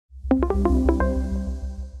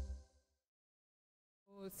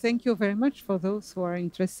thank you very much for those who are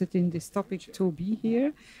interested in this topic to be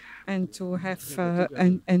here and to have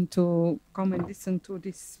and to come and listen to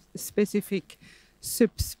this specific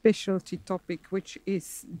subspecialty topic, which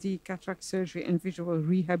is the cataract surgery and visual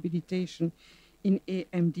rehabilitation in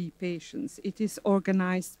AMD patients. It is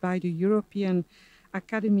organized by the European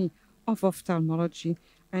Academy of Ophthalmology,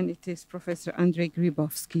 and it is Professor Andrzej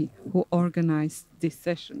Grzybowski who organized this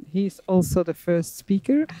session. He is also the first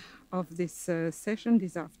speaker of this session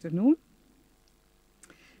this afternoon,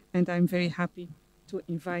 and I'm very happy to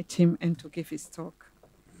invite him and to give his talk.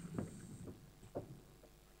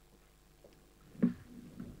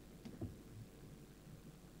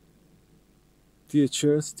 Dear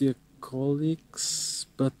chairs, dear colleagues,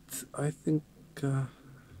 but I think I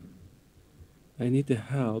need the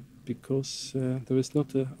help because there is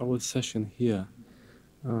not our session here.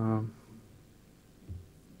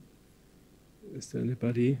 Is there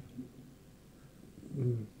anybody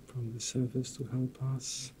from the service to help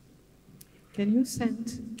us? Can you send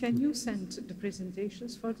the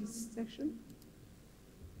presentations for this session?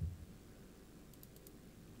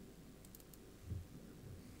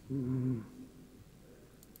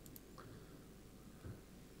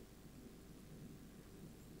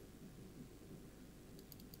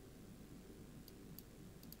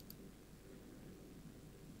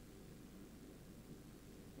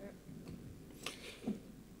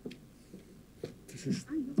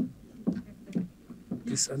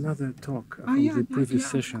 This is another talk from the previous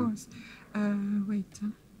session. Of course. Wait.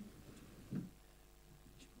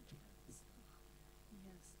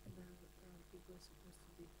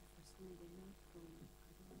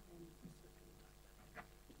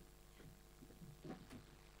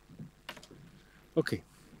 Okay.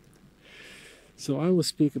 So I will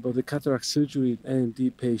speak about the cataract surgery in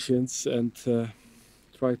AMD patients and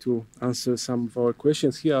try to answer some of our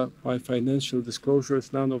questions. Here are my financial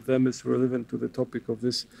disclosures. None of them is relevant to the topic of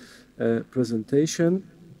this presentation.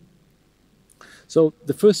 So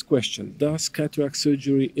the first question, does cataract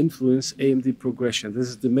surgery influence AMD progression? This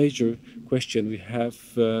is the major question we have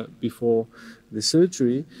before the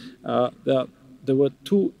surgery. There were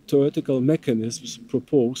two theoretical mechanisms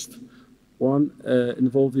proposed, one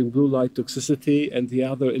involving blue light toxicity and the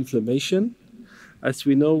other inflammation. As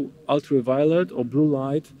we know, ultraviolet or blue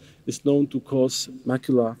light is known to cause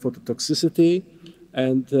macular phototoxicity,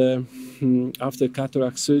 and after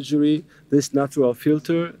cataract surgery, this natural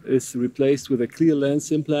filter is replaced with a clear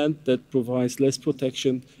lens implant that provides less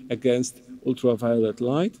protection against ultraviolet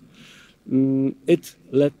light. It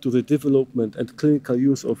led to the development and clinical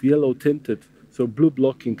use of yellow-tinted, so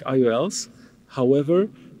blue-blocking IOLs. However,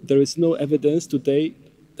 there is no evidence today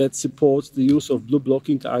that supports the use of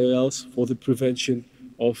blue-blocking IOLs for the prevention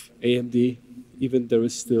of AMD, even there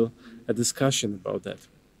is still a discussion about that.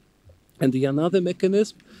 And the another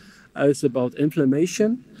mechanism is about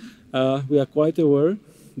inflammation. We are quite aware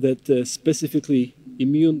that specifically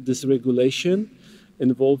immune dysregulation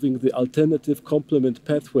involving the alternative complement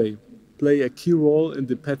pathway play a key role in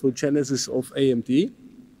the pathogenesis of AMD,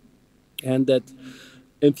 and that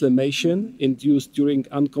inflammation induced during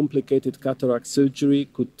uncomplicated cataract surgery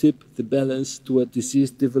could tip the balance toward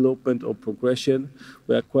disease development or progression.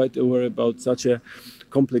 We are quite aware about such a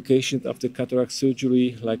complication after cataract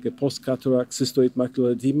surgery, like a post-cataract cystoid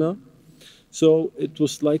macular edema. So it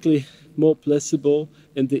was likely more placebo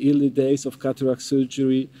in the early days of cataract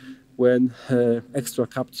surgery, when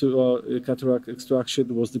extracapsular cataract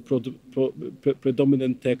extraction was the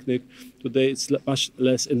predominant technique. Today it's much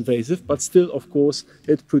less invasive, but still, of course,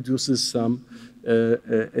 it produces some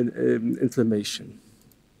inflammation.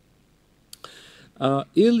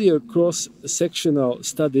 Earlier cross-sectional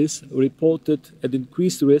studies reported an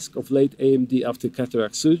increased risk of late AMD after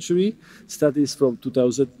cataract surgery. Studies from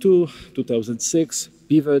 2002, 2006,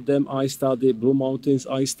 Beaver Dam eye study, Blue Mountains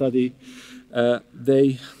eye study,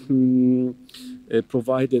 they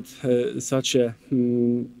provided such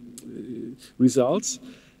results.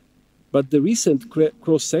 But the recent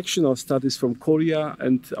cross-sectional studies from Korea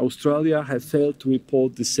and Australia have failed to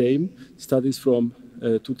report the same. Studies from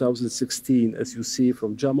 2016, as you see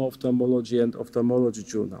from JAMA Ophthalmology and Ophthalmology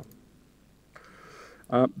Journal.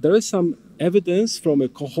 There is some evidence from a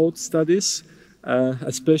cohort studies,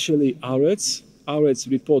 especially AREDS. AREDS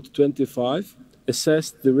report 25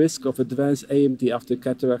 assessed the risk of advanced AMD after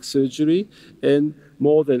cataract surgery in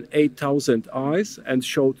more than 8,000 eyes and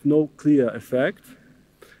showed no clear effect.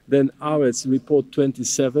 Then AREDS report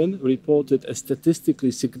 27 reported a statistically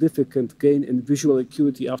significant gain in visual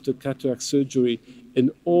acuity after cataract surgery in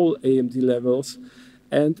all AMD levels,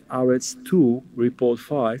 and AREDS 2 report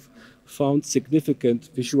 5 found significant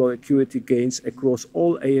visual acuity gains across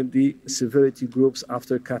all AMD severity groups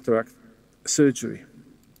after cataract surgery.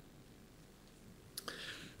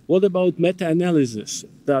 What about meta-analysis?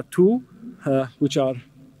 There are two which are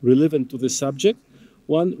relevant to this subject.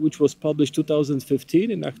 One which was published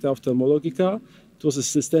 2015 in Acta Ophthalmologica. It was a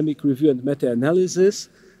systemic review and meta-analysis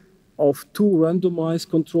of 2 randomized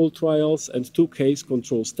control trials and 2 case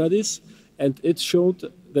control studies. And it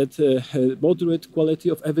showed that moderate quality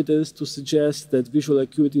of evidence to suggest that visual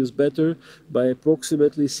acuity is better by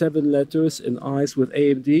approximately 7 letters in eyes with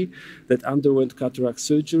AMD that underwent cataract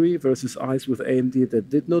surgery versus eyes with AMD that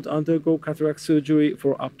did not undergo cataract surgery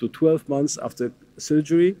for up to 12 months after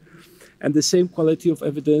surgery. And the same quality of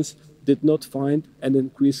evidence did not find an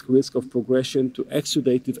increased risk of progression to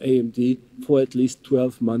exudative AMD for at least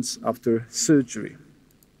 12 months after surgery.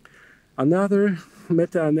 Another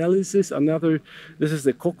meta-analysis, this is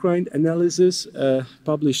the Cochrane analysis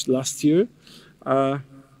published last year,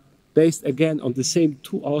 based again on the same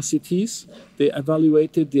 2 RCTs. They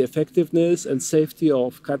evaluated the effectiveness and safety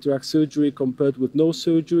of cataract surgery compared with no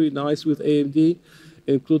surgery in eyes with AMD.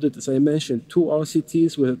 Included, as I mentioned, 2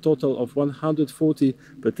 RCTs with a total of 140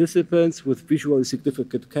 participants with visually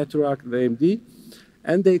significant cataract and AMD.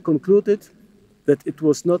 And they concluded that it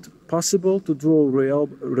was not possible to draw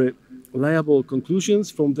reliable conclusions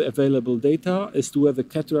from the available data as to whether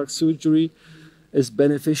cataract surgery is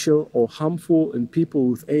beneficial or harmful in people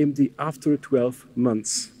with AMD after 12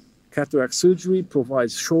 months. Cataract surgery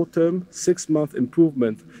provides short-term, 6-month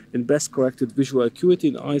improvement in best-corrected visual acuity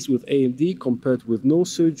in eyes with AMD compared with no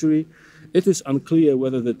surgery. It is unclear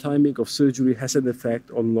whether the timing of surgery has an effect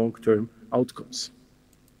on long-term outcomes.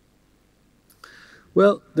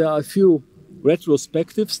 Well, there are a few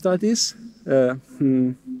retrospective studies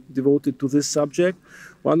devoted to this subject.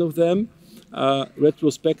 One of them,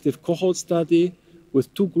 retrospective cohort study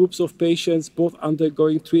with 2 groups of patients, both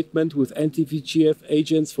undergoing treatment with anti-VEGF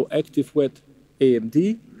agents for active wet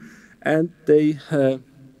AMD. And they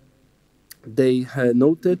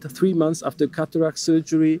noted 3 months after cataract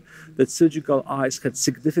surgery that surgical eyes had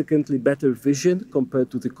significantly better vision compared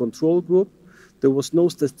to the control group. There was no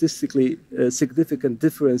statistically significant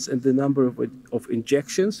difference in the number of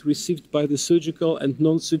injections received by the surgical and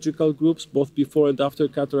non-surgical groups, both before and after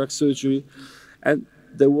cataract surgery. And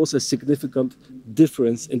there was a significant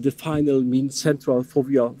difference in the final mean central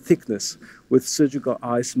foveal thickness, with surgical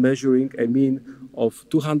eyes measuring a mean of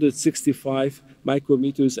 265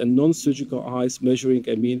 micrometers and non-surgical eyes measuring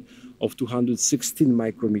a mean of 216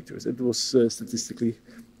 micrometers. It was statistically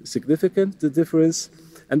significant, the difference.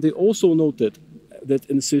 And they also noted that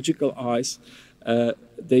in surgical eyes,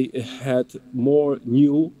 they had more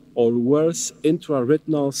new or worse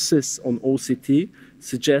intraretinal cysts on OCT,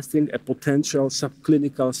 suggesting a potential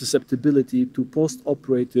subclinical susceptibility to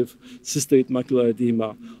post-operative cystoid macular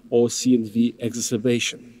edema or CNV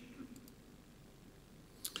exacerbation.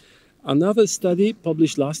 Another study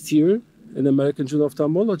published last year in American Journal of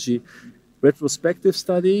Ophthalmology, retrospective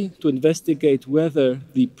study to investigate whether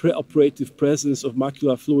the preoperative presence of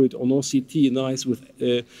macular fluid on OCT in eyes with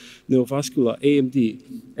neovascular AMD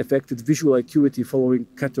affected visual acuity following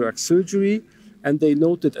cataract surgery, and they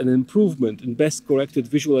noted an improvement in best corrected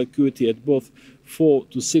visual acuity at both 4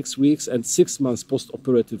 to 6 weeks and 6 months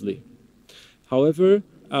post-operatively. However,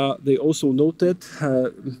 they also noted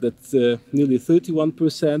that nearly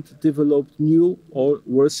 31% developed new or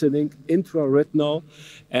worsening intraretinal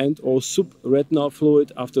and or subretinal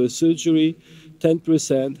fluid after surgery.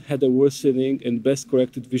 10% had a worsening in best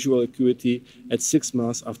corrected visual acuity at 6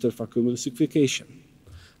 months after phacoemulsification.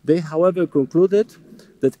 They, however, concluded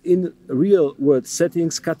that in real-world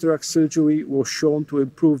settings, cataract surgery was shown to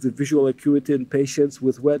improve the visual acuity in patients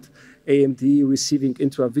with wet AMD receiving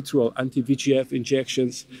intravitreal anti-VEGF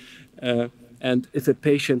injections. And if a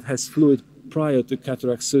patient has fluid prior to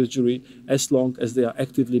cataract surgery, as long as they are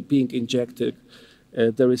actively being injected,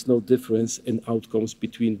 there is no difference in outcomes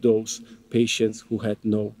between those patients who had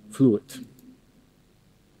no fluid.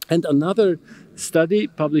 And another study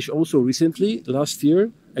published also recently, last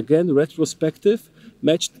year, again retrospective,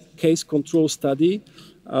 matched case control study,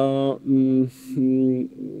 of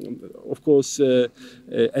course,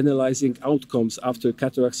 analyzing outcomes after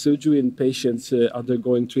cataract surgery in patients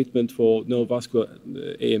undergoing treatment for neovascular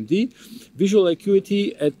AMD. Visual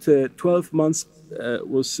acuity at 12 months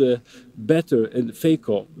was better in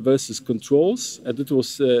phaco versus controls, and it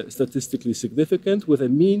was statistically significant with a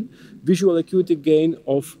mean visual acuity gain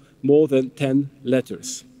of more than 10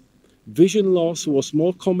 letters. Vision loss was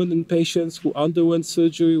more common in patients who underwent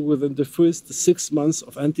surgery within the first 6 months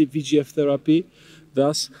of anti-VEGF therapy.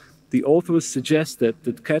 Thus, the authors suggested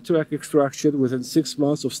that cataract extraction within 6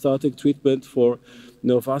 months of starting treatment for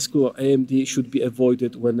neovascular AMD should be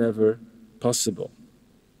avoided whenever possible.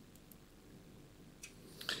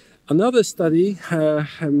 Another study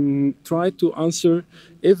tried to answer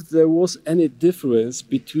if there was any difference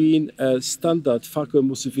between standard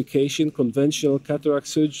phacoemulsification, conventional cataract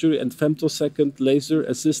surgery, and femtosecond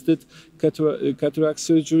laser-assisted cataract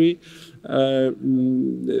surgery in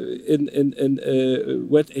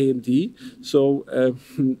wet AMD. So,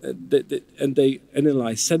 and they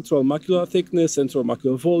analyzed central macular thickness, central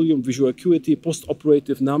macular volume, visual acuity,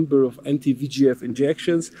 post-operative number of anti-VEGF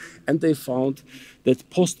injections, and they found that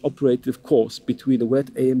post-operative course between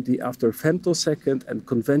wet AMD after femtosecond and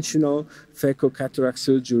conventional phaco-cataract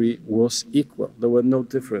surgery was equal. There were no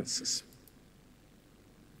differences.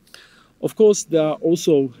 Of course, there are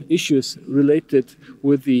also issues related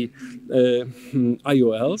with the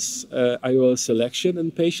IOLs, IOL selection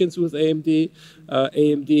in patients with AMD.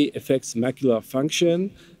 AMD affects macular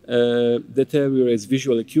function, deteriorates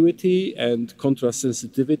visual acuity and contrast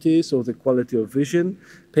sensitivity, so the quality of vision.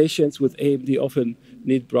 Patients with AMD often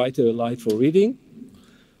need brighter light for reading.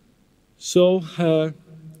 So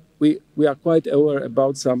we are quite aware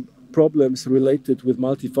about some problems related with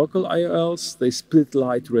multifocal IOLs. They split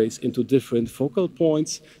light rays into different focal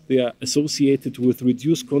points. They are associated with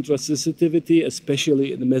reduced contrast sensitivity,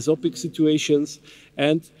 especially in mesopic situations,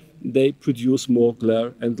 and they produce more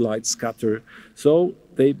glare and light scatter. So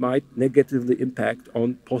they might negatively impact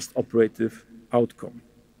on post-operative outcome.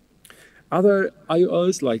 Other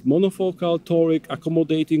IOLs like monofocal, toric,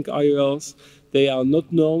 accommodating IOLs, they are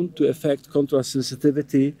not known to affect contrast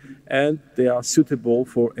sensitivity and they are suitable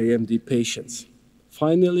for AMD patients.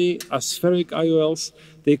 Finally, aspheric IOLs,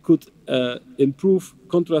 they could improve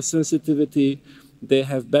contrast sensitivity. They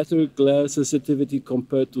have better glare sensitivity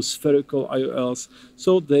compared to spherical IOLs,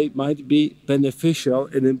 so they might be beneficial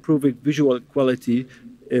in improving visual quality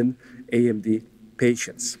in AMD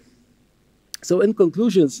patients. So in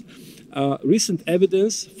conclusions, recent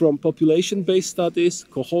evidence from population-based studies,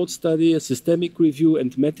 cohort study, a systemic review,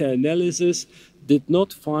 and meta-analysis did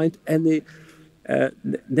not find any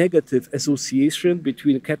negative association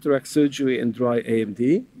between cataract surgery and dry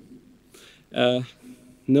AMD.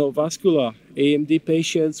 Neovascular AMD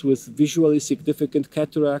patients with visually significant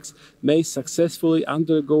cataracts may successfully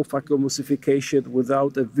undergo phacoemulsification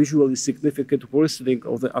without a visually significant worsening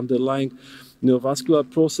of the underlying neovascular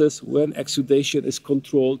process when exudation is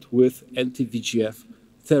controlled with anti-VEGF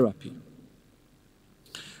therapy.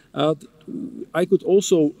 I could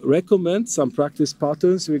also recommend some practice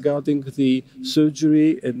patterns regarding the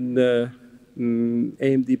surgery in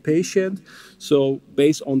AMD patient. So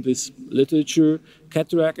based on this literature,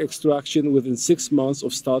 cataract extraction within 6 months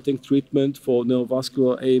of starting treatment for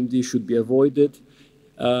neovascular AMD should be avoided.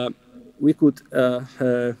 We could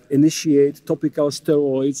initiate topical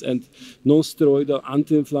steroids and non-steroidal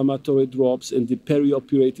anti-inflammatory drops in the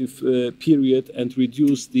perioperative period and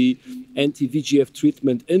reduce the anti-VEGF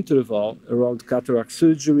treatment interval around cataract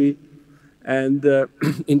surgery, and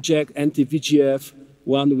inject anti-VEGF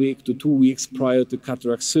 1 week to 2 weeks prior to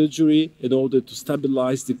cataract surgery in order to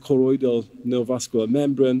stabilize the choroidal neovascular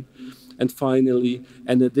membrane. And finally,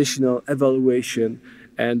 an additional evaluation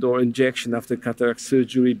and or injection after cataract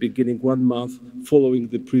surgery beginning 1 month following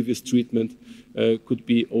the previous treatment could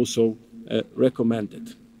be also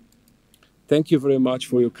recommended. Thank you very much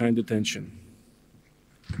for your kind attention.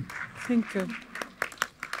 Thank you.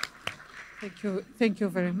 Thank you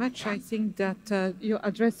very much. I think that you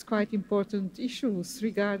addressed quite important issues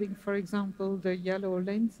regarding, for example, the yellow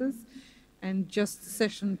lenses. And just the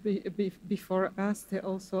session before us, they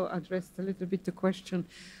also addressed a little bit the question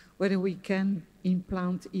whether we can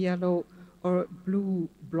implant yellow or blue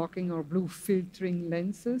blocking or blue filtering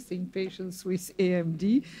lenses in patients with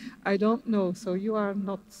AMD. I don't know, so you are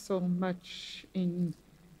not so much in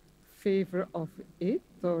favor of it,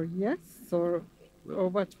 or yes, or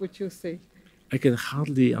what would you say? I can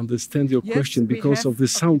hardly understand your question because of the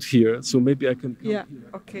sound here, so maybe I can come here.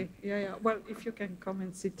 Okay, yeah. Well, if you can come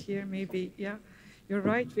and sit here, maybe, yeah. You're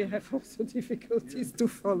right, we have also difficulties to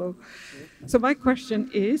follow. So my question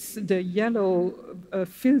is, the yellow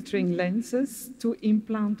filtering lenses, to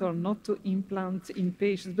implant or not to implant in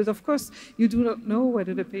patients. But of course, you do not know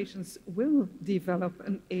whether the patients will develop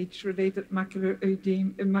an age-related macular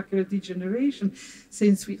degeneration,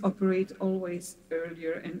 since we operate always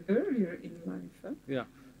earlier and earlier in life. Huh? Yeah,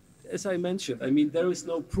 as I mentioned, I mean, there is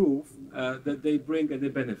no proof that they bring any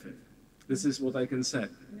benefit. This is what I can say.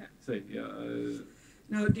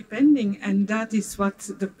 Now, depending, and that is what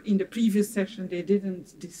in the previous session they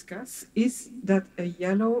didn't discuss, is that a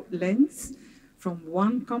yellow lens from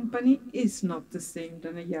one company is not the same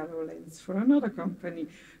than a yellow lens for another company,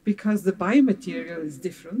 because the biomaterial is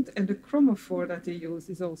different and the chromophore that they use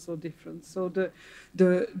is also different. So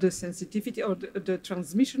the sensitivity or the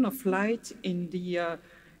transmission of light in the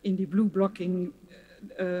blue blocking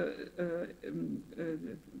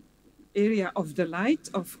area of the light,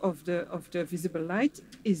 of the visible light,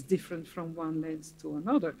 is different from one lens to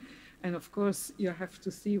another. And of course, you have to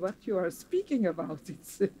see what you are speaking about.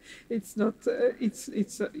 It's not,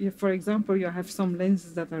 for example, you have some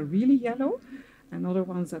lenses that are really yellow and other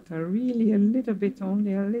ones that are really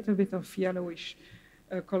only a little bit of yellowish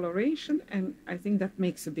coloration. And I think that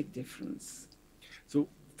makes a big difference. So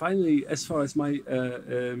finally, as far as my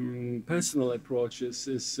personal approach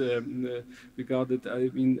is regarded, I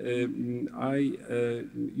mean, I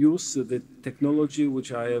use the technology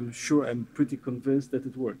which I am sure, I'm pretty convinced that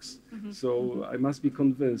it works. Mm-hmm. So mm-hmm. I must be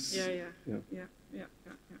convinced.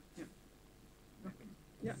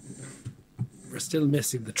 Yeah. We're still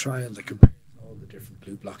missing the trial that compares all the different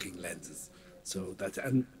blue blocking lenses. So that,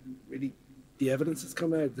 and really, the evidence has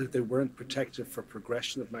come out that they weren't protective for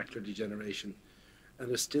progression of macular degeneration. And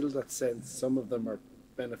there's still that sense, some of them are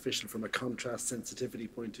beneficial from a contrast sensitivity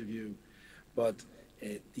point of view, but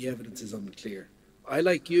the evidence is unclear. I,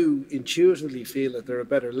 like you, intuitively feel that they're a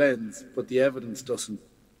better lens, but the evidence doesn't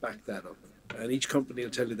back that up. And each company will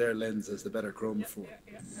tell you their lens has the better chromophore.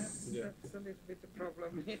 That's a little bit the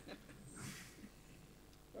problem here.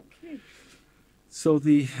 Okay. So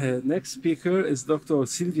the next speaker is Dr.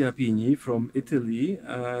 Silvia Bini from Italy,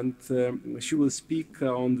 and she will speak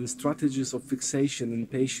on the strategies of fixation in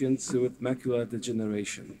patients with macular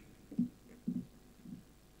degeneration.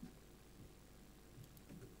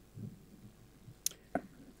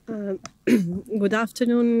 Good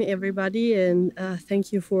afternoon, everybody, and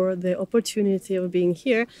thank you for the opportunity of being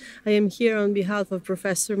here. I am here on behalf of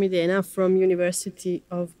Professor Midena from University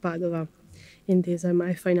of Padova. And these are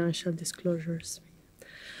my financial disclosures.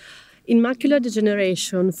 In macular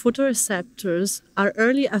degeneration, photoreceptors are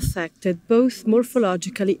early affected both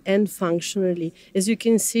morphologically and functionally, as you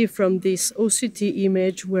can see from this OCT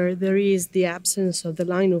image where there is the absence of the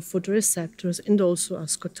line of photoreceptors and also a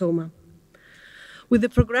scotoma. With the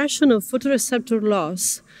progression of photoreceptor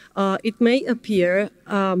loss, it may appear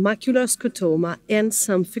macular scotoma and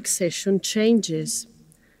some fixation changes.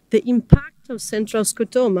 The impact of central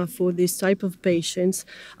scotoma for this type of patients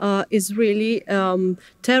is really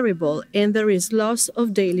terrible, and there is loss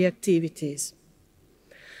of daily activities.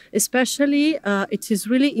 Especially, it is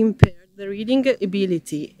really impaired the reading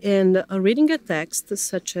ability, and reading a text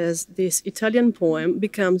such as this Italian poem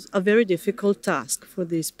becomes a very difficult task for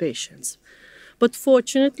these patients. But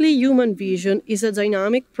fortunately, human vision is a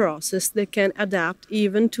dynamic process that can adapt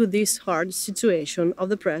even to this hard situation of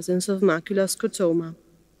the presence of macular scotoma.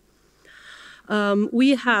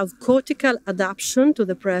 We have cortical adaptation to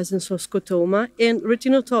the presence of scotoma and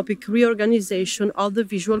retinotopic reorganization of the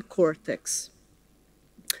visual cortex.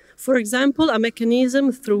 For example, a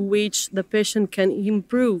mechanism through which the patient can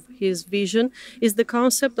improve his vision is the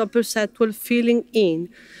concept of perceptual filling in.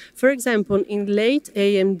 For example, in late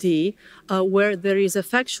AMD, where there is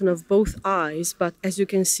affection of both eyes, but as you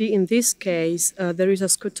can see in this case, there is a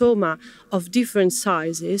scotoma of different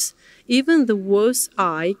sizes, even the worse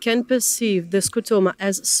eye can perceive the scotoma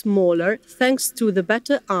as smaller thanks to the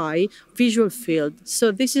better eye visual field.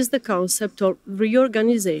 So this is the concept of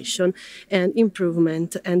reorganization and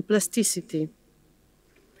improvement and plasticity.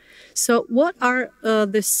 So what are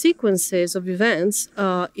the sequences of events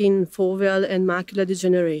in foveal and macular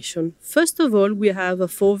degeneration? First of all, we have a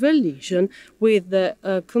foveal lesion with the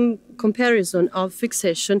comparison of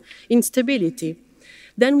fixation instability.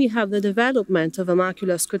 Then we have the development of a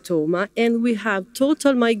macular scotoma, and we have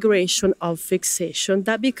total migration of fixation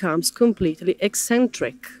that becomes completely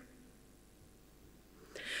eccentric.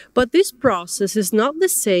 But this process is not the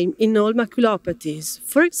same in all maculopathies.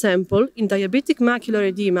 For example, in diabetic macular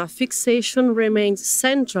edema, fixation remains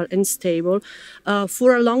central and stable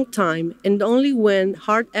for a long time, and only when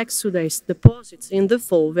hard exudates deposits in the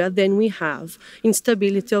fovea, then we have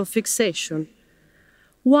instability of fixation.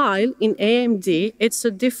 While in AMD, it's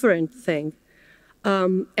a different thing.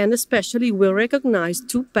 And especially we recognize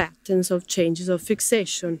two patterns of changes of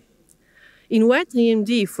fixation. In wet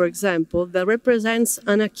AMD, for example, that represents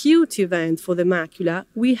an acute event for the macula,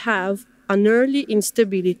 we have an early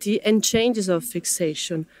instability and changes of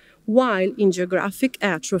fixation, while in geographic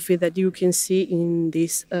atrophy that you can see in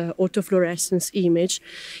this autofluorescence image,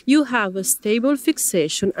 you have a stable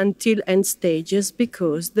fixation until end stages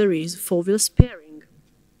because there is foveal sparing.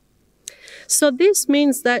 So this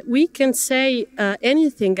means that we can say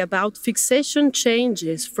anything about fixation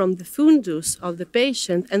changes from the fundus of the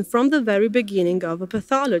patient and from the very beginning of a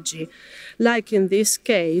pathology, like in this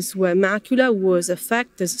case where macula was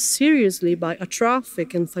affected seriously by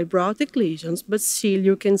atrophic and fibrotic lesions, but still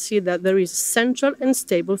you can see that there is central and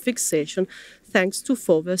stable fixation thanks to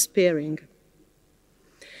foveal sparing.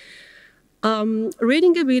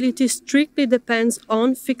 Reading ability strictly depends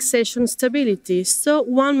on fixation stability, so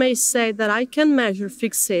one may say that I can measure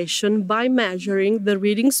fixation by measuring the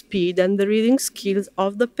reading speed and the reading skills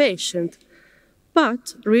of the patient.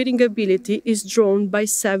 But reading ability is drawn by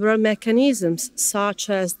several mechanisms, such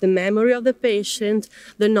as the memory of the patient,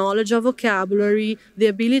 the knowledge of vocabulary, the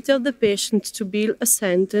ability of the patient to build a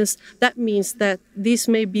sentence. That means that this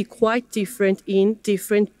may be quite different in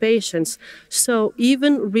different patients. So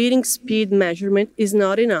even reading speed measurement is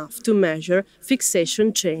not enough to measure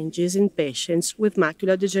fixation changes in patients with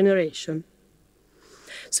macular degeneration.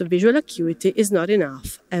 So visual acuity is not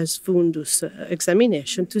enough as fundus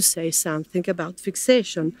examination to say something about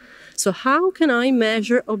fixation. So how can I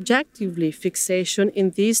measure objectively fixation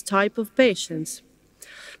in these type of patients?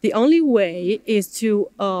 The only way is to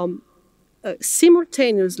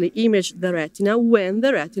simultaneously image the retina when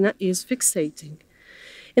the retina is fixating.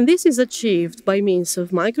 And this is achieved by means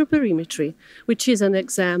of microperimetry, which is an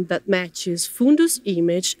exam that matches fundus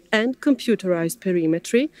image and computerized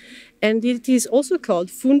perimetry. And it is also called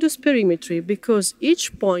fundus perimetry because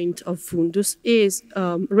each point of fundus is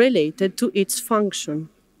related to its function.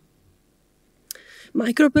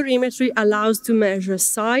 Microperimetry allows to measure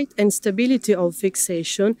sight and stability of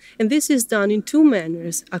fixation, and this is done in two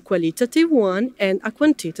manners, a qualitative one and a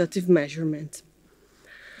quantitative measurement.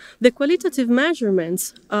 The qualitative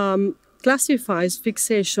measurements classifies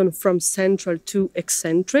fixation from central to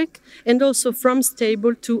eccentric and also from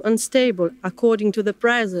stable to unstable according to the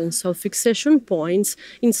presence of fixation points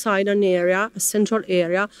inside an area, a central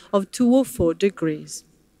area of 2 or 4 degrees.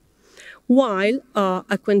 While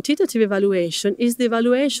a quantitative evaluation is the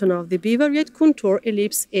evaluation of the bivariate contour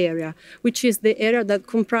ellipse area, which is the area that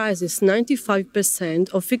comprises 95%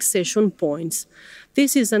 of fixation points.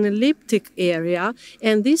 This is an elliptic area,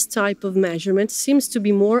 and this type of measurement seems to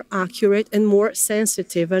be more accurate and more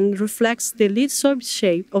sensitive and reflects the ellipsoid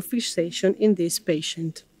shape of fixation in this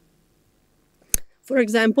patient. For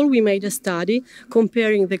example, we made a study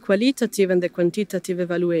comparing the qualitative and the quantitative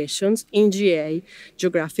evaluations in GA,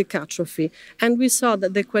 geographic atrophy, and we saw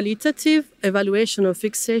that the qualitative evaluation of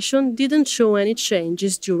fixation didn't show any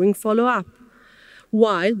changes during follow-up,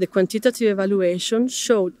 while the quantitative evaluation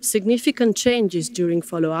showed significant changes during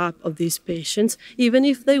follow-up of these patients, even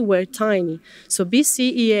if they were tiny. So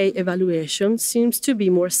BCEA evaluation seems to be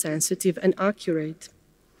more sensitive and accurate.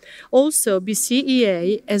 Also,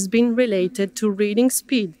 BCEA has been related to reading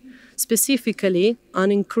speed. Specifically,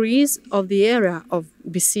 an increase of the area of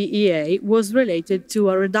BCEA was related to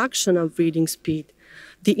a reduction of reading speed.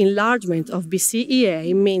 The enlargement of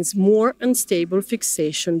BCEA means more unstable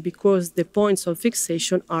fixation because the points of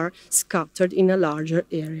fixation are scattered in a larger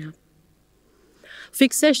area.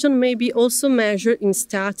 Fixation may be also measured in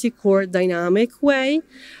static or dynamic way.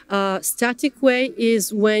 Static way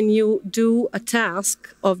is when you do a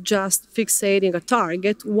task of just fixating a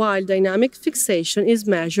target, while dynamic fixation is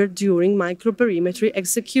measured during microperimetry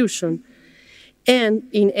execution. And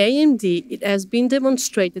in AMD, it has been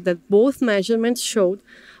demonstrated that both measurements showed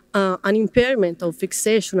an impairment of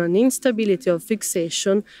fixation, an instability of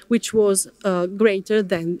fixation, which was greater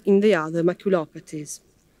than in the other maculopathies.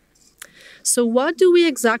 So what do we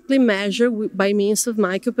exactly measure by means of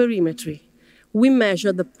microperimetry? We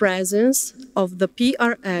measure the presence of the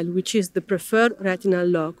PRL, which is the preferred retinal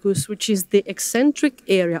locus, which is the eccentric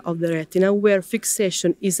area of the retina where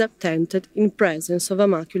fixation is attempted in presence of a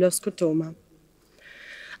macular scotoma.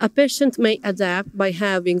 A patient may adapt by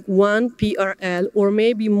having one PRL or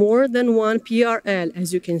maybe more than one PRL,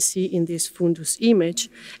 as you can see in this fundus image.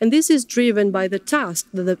 And this is driven by the task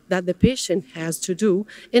that the patient has to do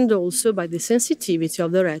and also by the sensitivity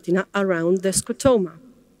of the retina around the scotoma.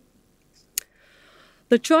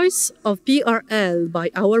 The choice of PRL by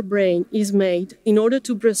our brain is made in order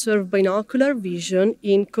to preserve binocular vision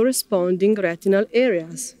in corresponding retinal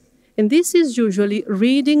areas. And this is usually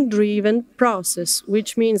reading-driven process,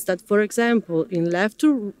 which means that, for example, in left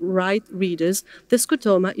to right readers, the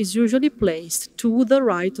scotoma is usually placed to the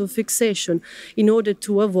right of fixation in order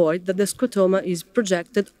to avoid that the scotoma is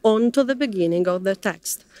projected onto the beginning of the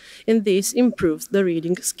text. And this improves the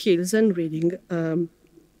reading skills and reading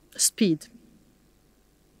speed.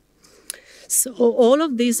 So all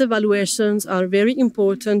of these evaluations are very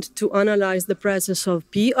important to analyze the presence of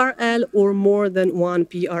PRL or more than one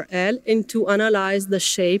PRL and to analyze the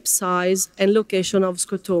shape, size, and location of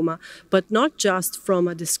scotoma, but not just from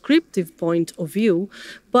a descriptive point of view,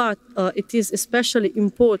 but it is especially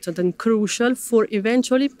important and crucial for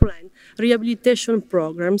eventually planned rehabilitation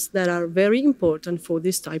programs that are very important for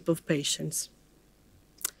this type of patients.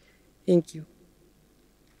 Thank you.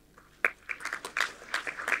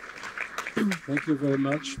 Thank you very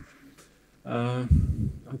much. Are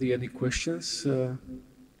there any questions to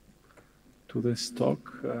this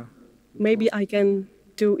talk? Maybe I can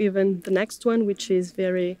do even the next one, which is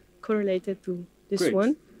very correlated to this Great.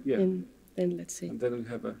 one. Yeah. And then let's see. And then we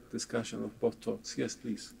have a discussion of both talks. Yes,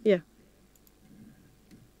 please. Yeah.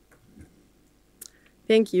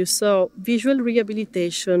 Thank you. So visual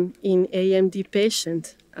rehabilitation in AMD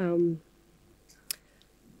patient,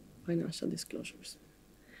 financial disclosures.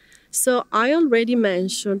 So I already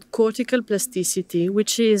mentioned cortical plasticity,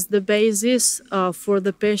 which is the basis for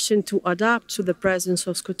the patient to adapt to the presence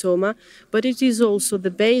of scotoma, but it is also the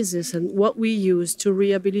basis and what we use to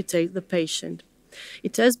rehabilitate the patient.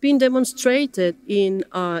 It has been demonstrated in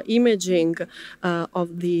imaging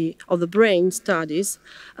of the brain studies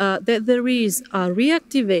that there is a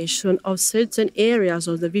reactivation of certain areas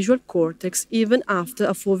of the visual cortex even after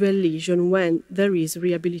a foveal lesion when there is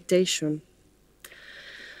rehabilitation.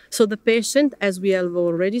 So the patient, as we have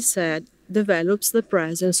already said, develops the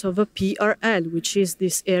presence of a PRL, which is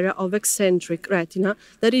this area of eccentric retina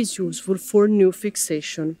that is useful for new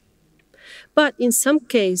fixation. But in some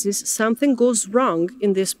cases, something goes wrong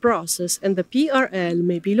in this process, and the PRL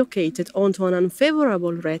may be located onto an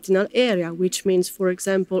unfavorable retinal area, which means, for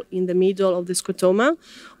example, in the middle of the scotoma,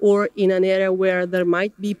 or in an area where there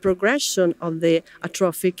might be progression of the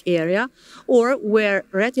atrophic area, or where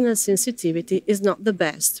retinal sensitivity is not the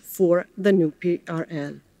best for the new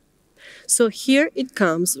PRL. So here it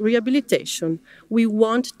comes rehabilitation. We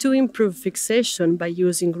want to improve fixation by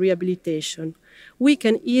using rehabilitation. We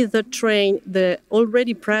can either train the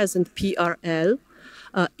already present PRL,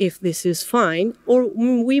 if this is fine, or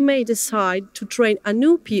we may decide to train a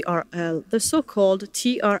new PRL, the so-called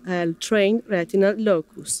TRL, trained retinal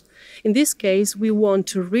locus. In this case, we want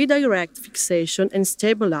to redirect fixation and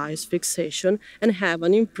stabilize fixation and have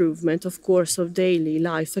an improvement, of course, of daily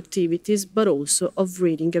life activities, but also of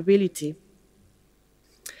reading ability.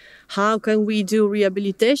 How can we do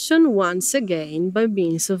rehabilitation? Once again, by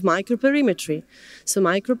means of microperimetry. So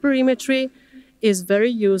microperimetry is very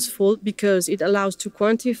useful because it allows to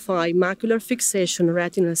quantify macular fixation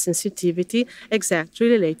retinal sensitivity exactly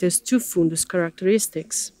related to fundus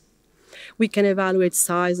characteristics. We can evaluate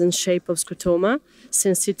size and shape of scotoma,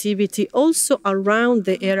 sensitivity also around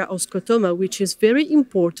the area of scotoma, which is very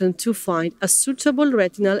important to find a suitable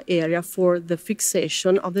retinal area for the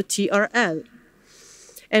fixation of the TRL.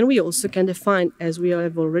 And we also can define, as we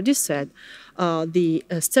have already said, the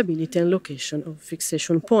stability and location of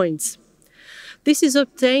fixation points. This is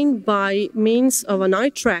obtained by means of an eye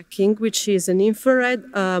tracking, which is an infrared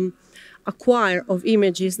acquire of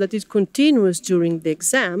images that is continuous during the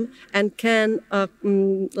exam and can,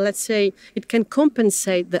 let's say, it can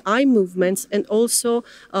compensate the eye movements and also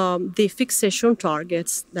the fixation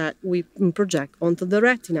targets that we project onto the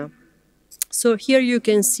retina. So here you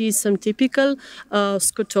can see some typical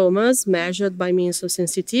scotomas measured by means of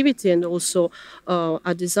sensitivity and also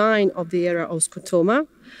a design of the area of scotoma.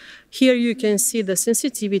 Here you can see the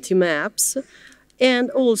sensitivity maps.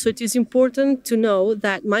 And also it is important to know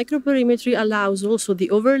that microperimetry allows also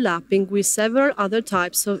the overlapping with several other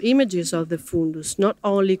types of images of the fundus, not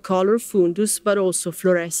only color fundus, but also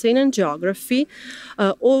fluorescein angiography,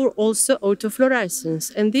 or also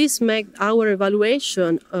autofluorescence. And this makes our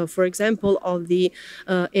evaluation, for example, of the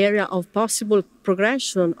area of possible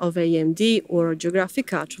progression of AMD or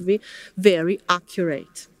geographic atrophy very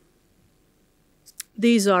accurate.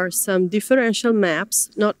 These are some differential maps,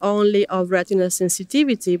 not only of retinal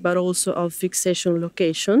sensitivity, but also of fixation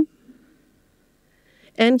location.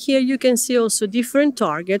 And here you can see also different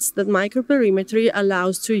targets that microperimetry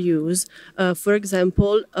allows to use. For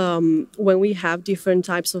example, when we have different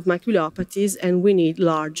types of maculopathies and we need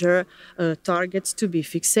larger targets to be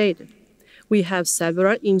fixated. We have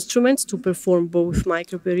several instruments to perform both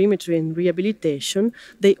microperimetry and rehabilitation.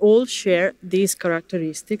 They all share these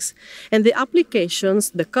characteristics. And the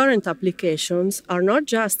applications, the current applications, are not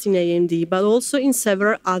just in AMD, but also in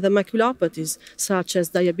several other maculopathies, such as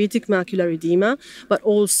diabetic macular edema, but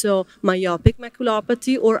also myopic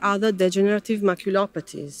maculopathy or other degenerative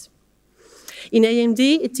maculopathies. In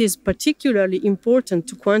AMD, it is particularly important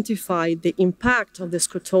to quantify the impact of the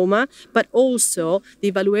scotoma, but also the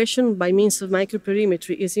evaluation by means of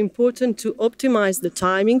microperimetry is important to optimize the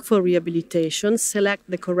timing for rehabilitation, select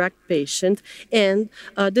the correct patient, and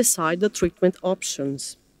decide the treatment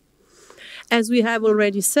options. As we have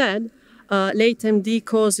already said, late AMD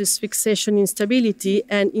causes fixation instability,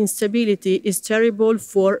 and instability is terrible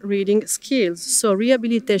for reading skills. So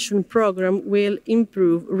rehabilitation program will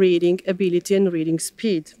improve reading ability and reading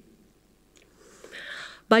speed.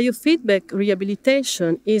 Biofeedback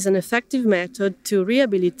rehabilitation is an effective method to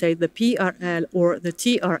rehabilitate the PRL or the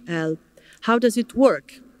TRL. How does it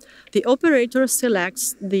work? The operator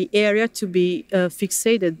selects the area to be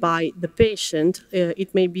fixated by the patient.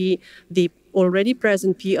 It may be the already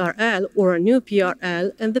present PRL or a new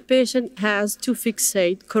PRL, and the patient has to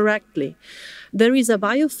fixate correctly. There is a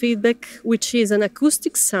biofeedback, which is an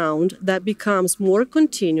acoustic sound that becomes more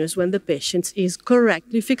continuous when the patient is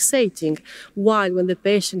correctly fixating, while when the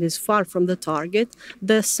patient is far from the target,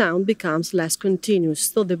 the sound becomes less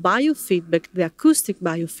continuous. So the biofeedback, the acoustic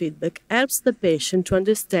biofeedback, helps the patient to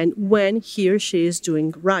understand when he or she is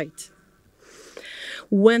doing right.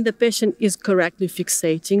 When the patient is correctly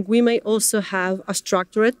fixating, we may also have a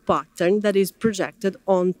structured pattern that is projected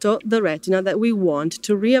onto the retina that we want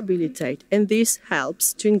to rehabilitate, and this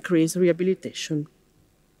helps to increase rehabilitation.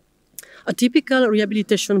 A typical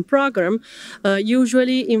rehabilitation program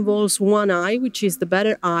usually involves one eye, which is the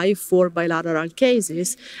better eye for bilateral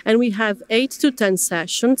cases, and we have 8 to 10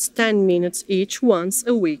 sessions, 10 minutes each, once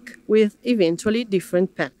a week, with eventually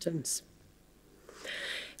different patterns.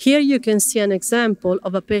 Here you can see an example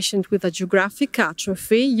of a patient with a geographic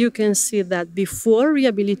atrophy. You can see that before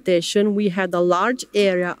rehabilitation, we had a large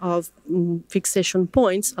area of fixation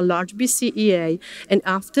points, a large BCEA, and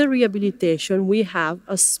after rehabilitation, we have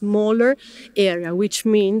a smaller area, which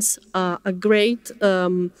means a great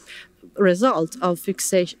result of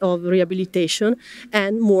fixation, of rehabilitation,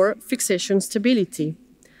 and more fixation stability.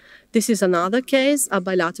 This is another case, a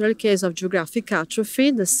bilateral case of geographic atrophy.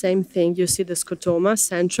 The same thing, you see the scotoma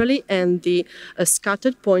centrally and the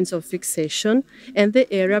scattered points of fixation, and the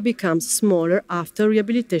area becomes smaller after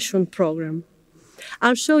rehabilitation program.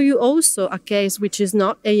 I'll show you also a case which is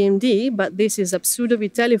not AMD, but this is a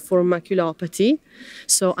pseudovitelliform maculopathy.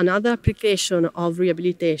 So another application of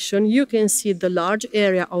rehabilitation. You can see the large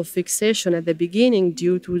area of fixation at the beginning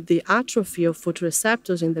due to the atrophy of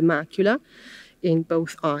photoreceptors in the macula, in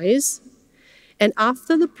both eyes. And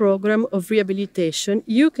after the program of rehabilitation,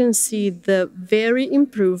 you can see the very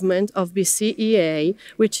improvement of BCEA,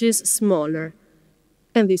 which is smaller.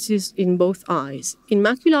 And this is in both eyes. In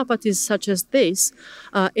maculopathies such as this,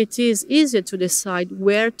 it is easier to decide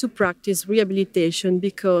where to practice rehabilitation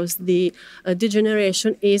because the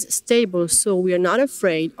degeneration is stable. So we are not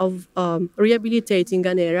afraid of rehabilitating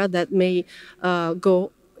an area that may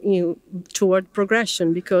go toward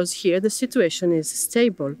progression, because here the situation is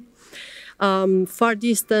stable. Far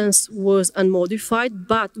distance was unmodified,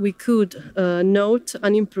 but we could note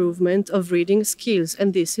an improvement of reading skills,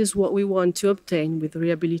 and this is what we want to obtain with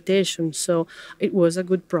rehabilitation. So it was a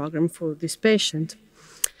good program for this patient.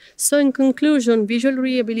 So in conclusion, visual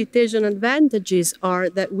rehabilitation advantages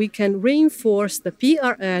are that we can reinforce the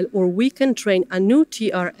PRL, or we can train a new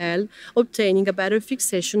TRL, obtaining a better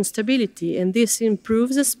fixation stability, and this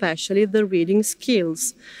improves especially the reading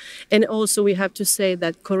skills. And also we have to say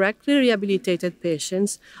that correctly rehabilitated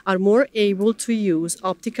patients are more able to use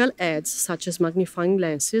optical aids such as magnifying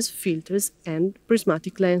lenses, filters, and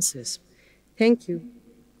prismatic lenses. Thank you.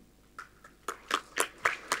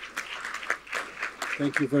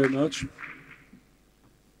 Thank you very much.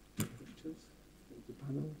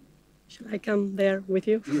 Shall I come there with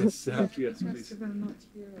you? Yes, yes, please.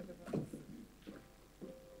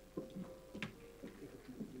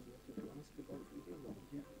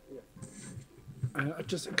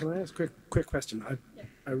 Can I ask a quick question?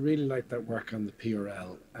 I really like that work on the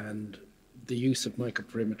PRL, and the use of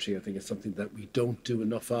microperimetry, I think, is something that we don't do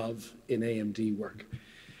enough of in AMD work.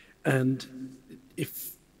 And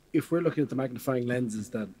if we're looking at the magnifying lenses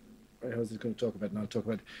that I was going to talk about, and I'll talk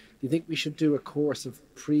about, do you think we should do a course of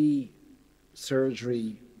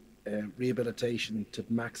pre-surgery rehabilitation to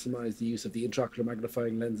maximize the use of the intraocular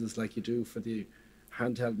magnifying lenses like you do for the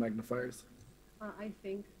handheld magnifiers? I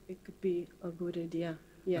think it could be a good idea,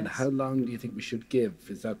 yes. And how long do you think we should give?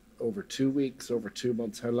 Is that over 2 weeks, over 2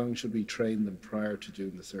 months? How long should we train them prior to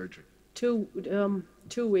doing the surgery? 2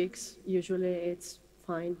 weeks, usually it's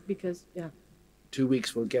fine, because, 2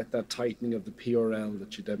 weeks will get that tightening of the PRL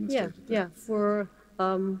that you demonstrated there. Yeah, for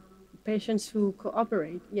patients who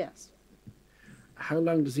cooperate, yes. How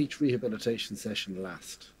long does each rehabilitation session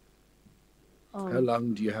last? How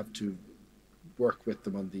long do you have to work with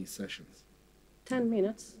them on these sessions? 10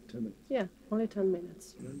 minutes. 10 minutes. Yeah, only 10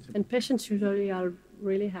 minutes. And patients usually are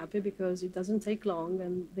really happy because it doesn't take long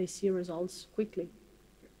and they see results quickly.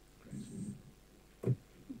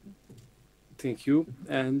 Thank you.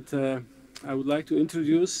 And I would like to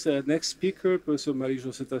introduce next speaker, Professor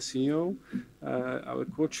Marie-Josée Tassignon, our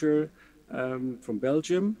co-chair from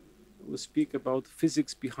Belgium, who will speak about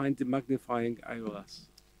physics behind the magnifying IOLs.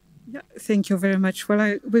 Yeah, thank you very much. Well,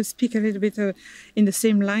 I will speak a little bit in the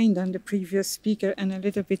same line than the previous speaker and a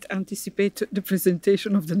little bit anticipate the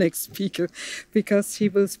presentation of the next speaker because he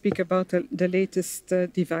will speak about the latest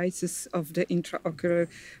devices of the intraocular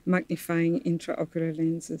magnifying intraocular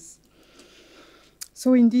lenses.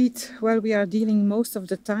 So indeed, well, we are dealing most of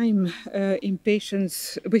the time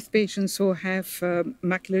with patients who have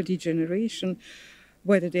macular degeneration,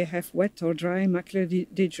 whether they have wet or dry macular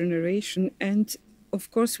degeneration, and of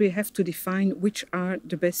course, we have to define which are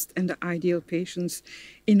the best and the ideal patients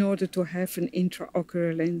in order to have an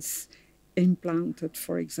intraocular lens implanted,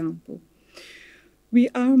 for example. We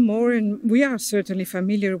are certainly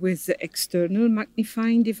familiar with the external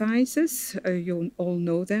magnifying devices. You all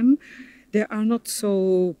know them. They are not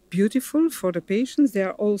so beautiful for the patients. They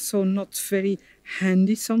are also not very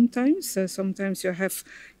handy sometimes. Sometimes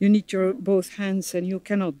you need your both hands and you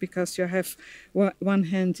cannot because you have one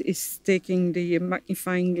hand is taking the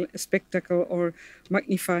magnifying spectacle or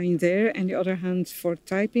magnifying there and the other hand for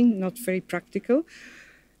typing, not very practical.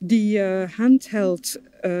 The handheld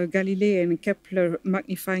Galilei and Kepler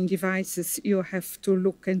magnifying devices, you have to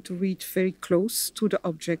look and to read very close to the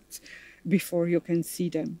object before you can see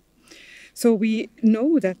them. So we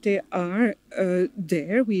know that they are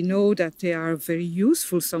there, we know that they are very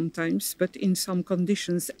useful sometimes, but in some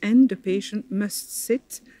conditions, and the patient must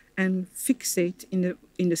sit and fixate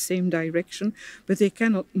in the same direction, but they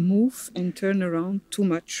cannot move and turn around too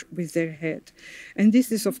much with their head. And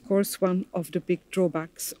this is, of course, one of the big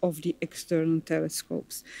drawbacks of the external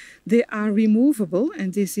telescopes. They are removable,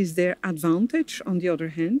 and this is their advantage, on the other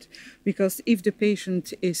hand, because if the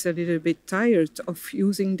patient is a little bit tired of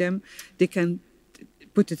using them, they can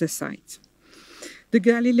put it aside. The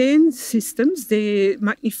Galilean systems, they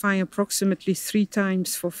magnify approximately 3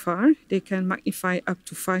 times for far. They can magnify up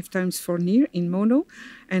to 5 times for near in mono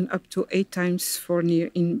and up to 8 times for near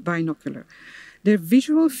in binocular. Their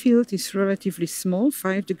visual field is relatively small,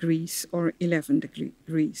 5 degrees or 11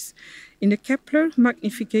 degrees. In the Kepler,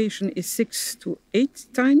 magnification is 6 to 8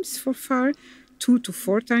 times for far, 2 to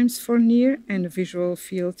 4 times for near, and the visual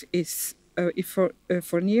field is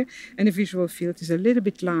for near, and the visual field is a little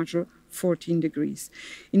bit larger, 14 degrees.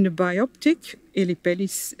 In the bioptic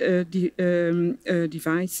Elipellis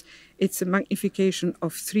device, it's a magnification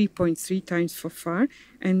of 3.3 times for far,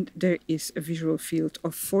 and there is a visual field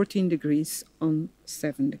of 14 degrees on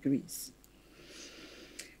 7 degrees.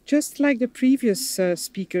 Just like the previous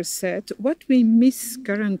speaker said, what we miss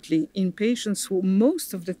currently in patients who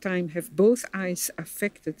most of the time have both eyes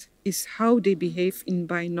affected is how they behave in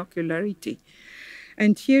binocularity.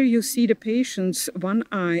 And here you see the patients, one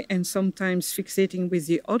eye and sometimes fixating with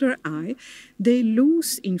the other eye, they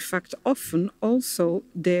lose, in fact, often also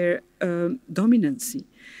their dominancy.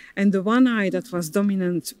 And the one eye that was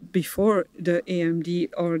dominant before the AMD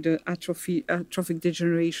or the atrophic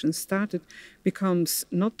degeneration started becomes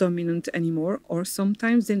not dominant anymore, or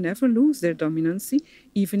sometimes they never lose their dominancy,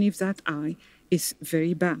 even if that eye is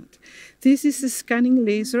very bad. This is a scanning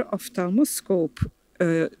laser ophthalmoscope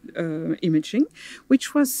imaging,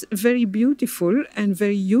 which was very beautiful and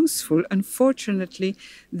very useful. Unfortunately,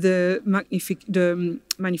 the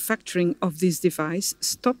manufacturing of this device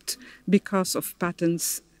stopped because of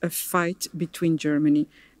patents, a fight between Germany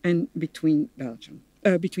and between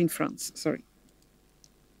France. Sorry.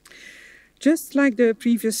 Just like the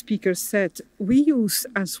previous speaker said, we use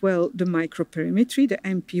as well the microperimetry, the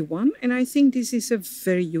MP1, and I think this is a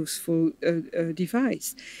very useful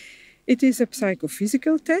device. It is a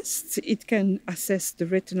psychophysical test. It can assess the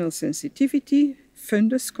retinal sensitivity,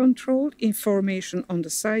 fundus control, information on the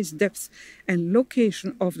size, depth, and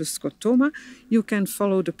location of the scotoma. You can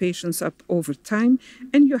follow the patients up over time,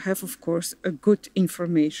 and you have, of course, a good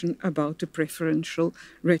information about the preferential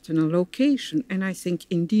retinal location. And I think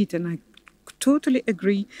indeed, and I totally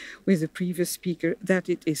agree with the previous speaker, that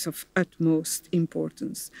it is of utmost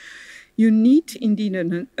importance. You need indeed,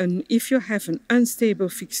 if you have an unstable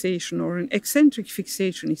fixation or an eccentric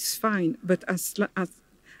fixation, it's fine, but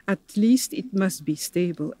At least it must be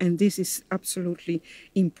stable, and this is absolutely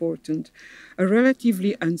important. A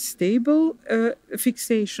relatively unstable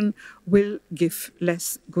fixation will give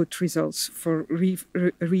less good results for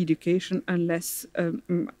re-education unless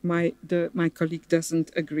my colleague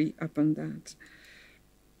doesn't agree upon that.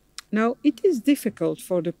 Now, it is difficult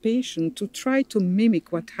for the patient to try to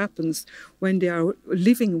mimic what happens when they are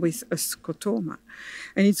living with a scotoma.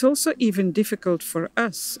 And it's also even difficult for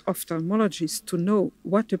us ophthalmologists to know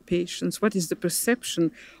what is the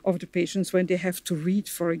perception of the patients when they have to read,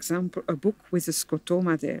 for example, a book with a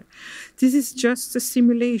scotoma there. This is just a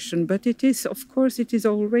simulation, but it is, of course, it is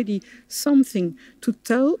already something to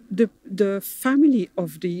tell the family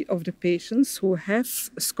of the patients who have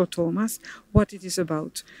scotomas what it is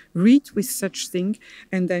about. Read with such thing,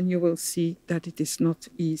 and then you will see that it is not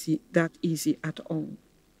that easy at all.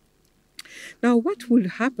 Now, what will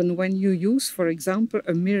happen when you use, for example,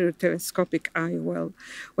 a mirror telescopic IOL?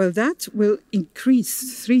 Well, that will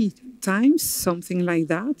increase 3 times, something like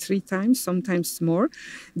that, 3 times, sometimes more,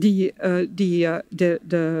 the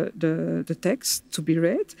text to be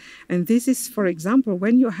read. And this is, for example,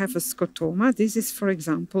 when you have a scotoma, this is, for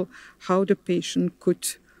example, how the patient could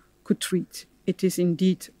read. It is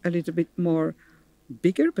indeed a little bit more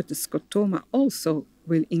bigger, but the scotoma also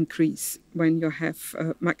will increase when you have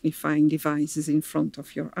magnifying devices in front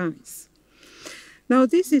of your eyes. Now,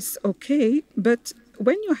 this is okay, but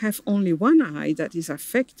when you have only one eye that is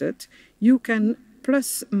affected, you can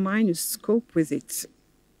plus minus cope with it.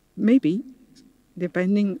 Maybe,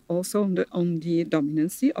 depending also on the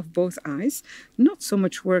dominancy of both eyes. Not so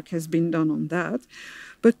much work has been done on that,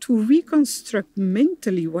 but to reconstruct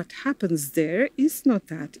mentally what happens there is not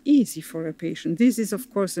that easy for a patient. This is,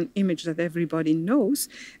 of course, an image that everybody knows,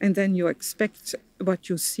 and then you expect what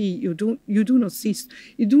you see. You do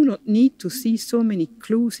not need to see so many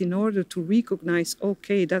clues in order to recognize,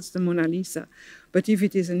 okay, that's the Mona Lisa. But if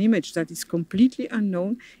it is an image that is completely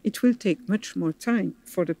unknown, it will take much more time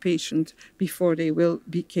for the patient before they will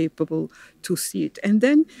be capable to see it. And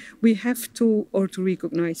then we have to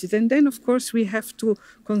recognize it. And then, of course, we have to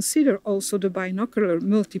consider also the binocular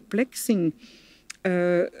multiplexing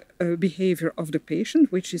behavior of the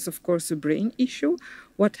patient, which is, of course, a brain issue.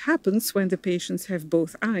 What happens when the patients have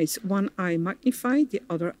both eyes, one eye magnified, the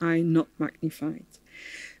other eye not magnified?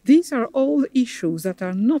 These are all issues that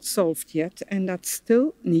are not solved yet and that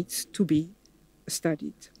still needs to be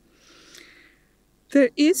studied. There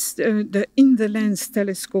is the in-the-lens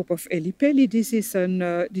telescope of Elipelli. This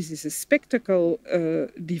is a spectacle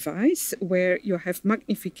device where you have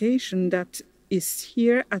magnification that is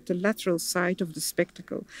here at the lateral side of the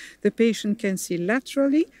spectacle. The patient can see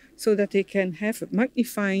laterally so that they can have a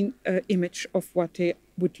magnifying image of what they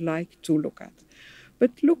would like to look at.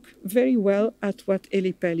 But look very well at what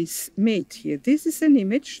Elipelli's made here. This is an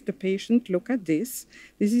image. The patient look at this.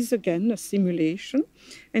 This is again a simulation,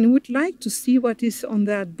 and would like to see what is on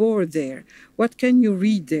that board there. What can you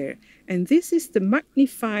read there? And this is the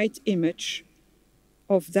magnified image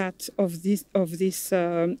of this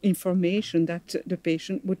information that the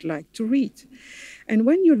patient would like to read. And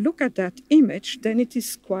when you look at that image, then it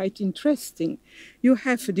is quite interesting. You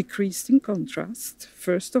have a decrease in contrast.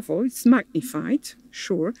 First of all, it's magnified,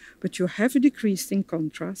 sure, but you have a decrease in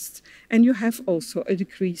contrast, and you have also a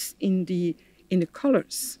decrease in the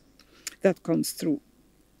colors that comes through.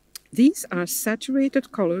 These are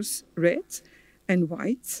saturated colors, red and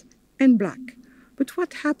white and black. But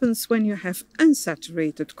what happens when you have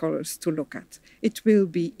unsaturated colors to look at? It will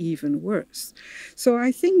be even worse. So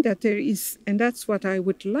I think that there is, and that's what I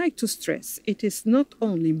would like to stress, it is not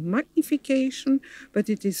only magnification, but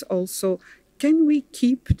it is also, can we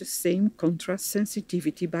keep the same contrast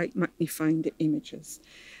sensitivity by magnifying the images?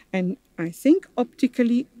 And I think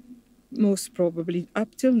optically, most probably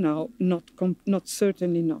up till now,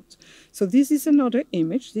 certainly not. So this is another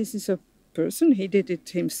image. This is a person. He did it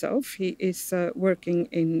himself. He is working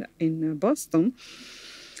in Boston,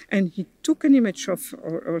 and he took an image of,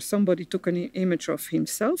 or somebody took an image of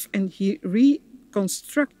himself, and he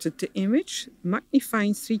reconstructed the image,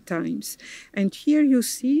 magnifying 3 times. And here you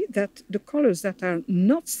see that the colors that are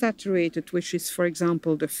not saturated, which is, for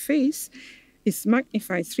example, the face, is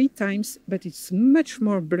magnified 3 times, but it's much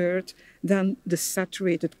more blurred than the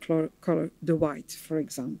saturated color, the white, for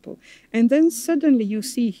example. And then suddenly you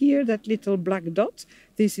see here that little black dot.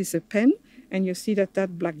 This is a pen, and you see that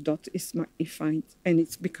that black dot is magnified, and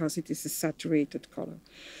it's because it is a saturated color.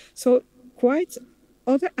 So quite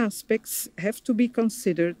Other aspects have to be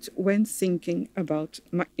considered when thinking about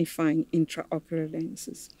magnifying intraocular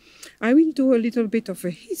lenses. I will do a little bit of a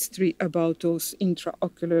history about those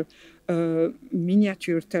intraocular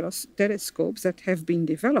miniature telescopes that have been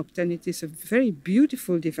developed, and it is a very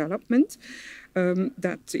beautiful development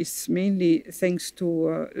that is mainly thanks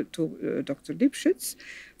to Dr. Lipschitz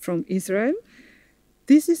from Israel.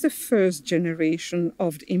 This is the first generation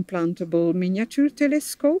of the implantable miniature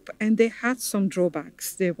telescope, and they had some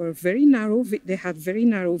drawbacks. They were very narrow. They had very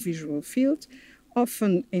narrow visual field.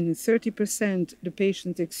 Often, in 30%, the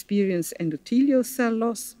patient experienced endothelial cell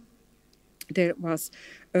loss. There was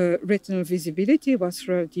retinal visibility was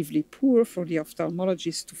relatively poor for the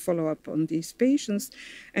ophthalmologist to follow up on these patients.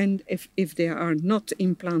 And if they are not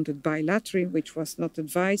implanted bilaterally, which was not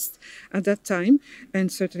advised at that time,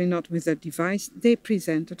 and certainly not with that device, they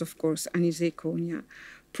presented, of course, anisekonia.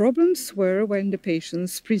 Problems were when the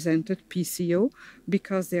patients presented PCO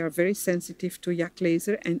because they are very sensitive to YAG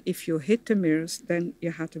laser, and if you hit the mirrors, then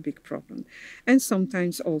you had a big problem. And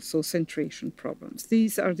sometimes also centration problems.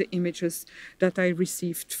 These are the images that I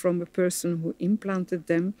received from a person who implanted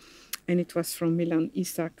them, and it was from Milan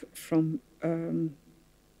Isak from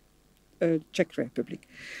Czech Republic.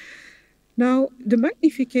 Now, the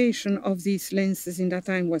magnification of these lenses in that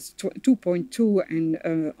time was 2.2 and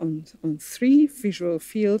on 3, visual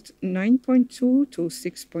field 9.2 to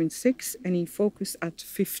 6.6, and in focus at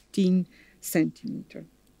 15 centimeter.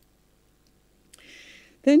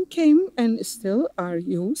 Then came and still are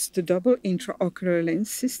used the double intraocular lens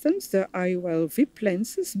systems, the IOL VIP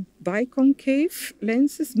lenses, biconcave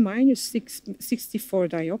lenses, minus 64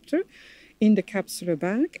 diopter, in the capsular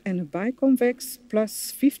bag, and a biconvex plus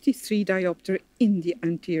 53 diopter in the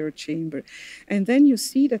anterior chamber. And then you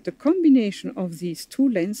see that the combination of these two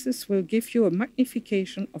lenses will give you a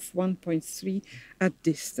magnification of 1.3 at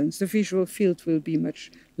distance. The visual field will be much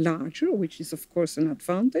larger, which is of course an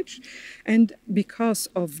advantage. And because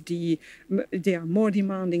of they are more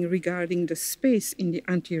demanding regarding the space in the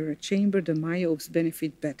anterior chamber, the myopes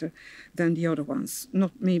benefit better than the other ones.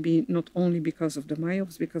 Maybe not only because of the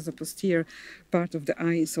myopes, because the posterior part of the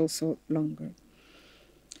eye is also longer.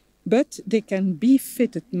 But they can be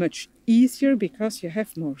fitted much easier because you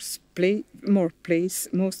have more place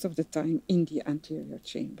most of the time in the anterior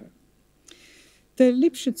chamber. The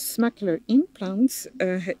Lipschitz macular implants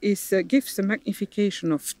gives a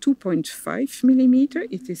magnification of 2.5 millimeter.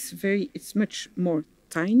 It's much more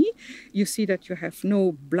tiny. You see that you have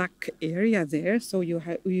no black area there, so you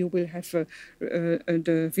will have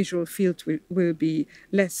the visual field will be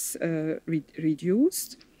less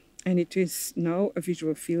reduced, and it is now a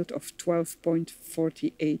visual field of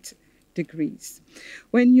 12.48 degrees.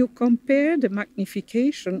 When you compare the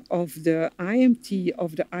magnification of the IMT,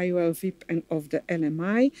 of the IOL VIP, and of the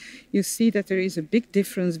LMI, you see that there is a big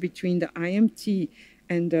difference between the IMT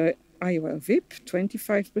and the IOL VIP,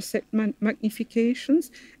 25%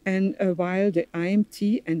 magnifications, and while the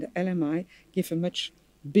IMT and the LMI give a much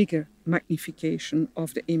bigger magnification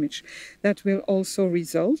of the image. That will also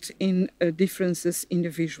result in differences in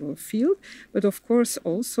the visual field, but of course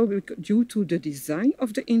also due to the design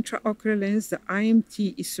of the intraocular lens, the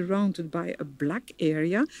IMT is surrounded by a black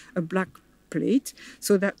area, a black plate,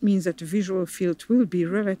 so that means that the visual field will be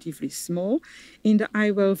relatively small. In the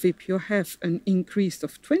IOL VIP, you have an increase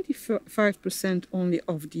of 25% only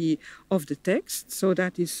of the text, so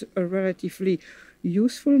that is a relatively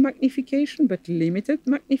useful magnification, but limited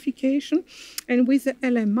magnification. And with the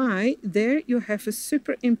LMI, there you have a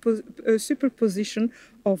superposition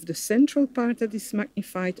of the central part that is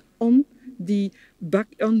magnified on the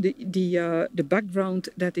background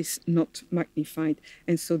that is not magnified.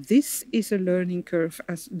 And so this is a learning curve,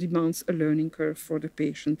 demands a learning curve for the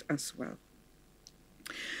patient as well.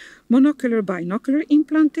 Monocular binocular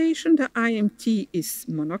implantation. The IMT is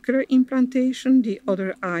monocular implantation. The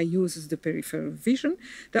other eye uses the peripheral vision.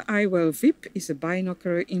 The IOL VIP is a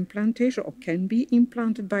binocular implantation, or can be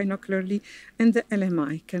implanted binocularly, and the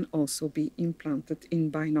LMI can also be implanted in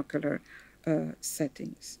binocular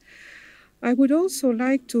settings. I would also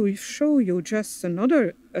like to show you just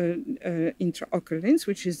another intraocular lens,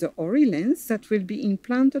 which is the ORI lens, that will be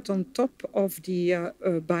implanted on top of the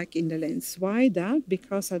bag in the lens. Why that?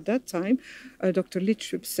 Because at that time, Dr.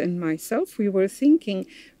 Lipschitz and myself, we were thinking,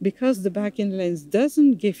 because the bag in the lens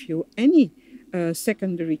doesn't give you any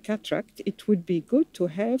secondary cataract, it would be good to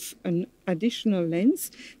have an additional lens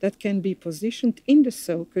that can be positioned in the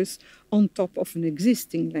sulcus on top of an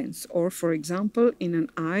existing lens, or for example in an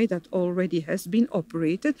eye that already has been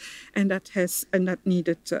operated and that has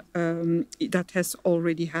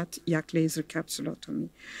already had YAG laser capsulotomy.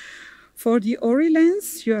 For the ORI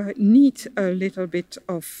lens, you need a little bit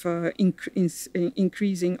of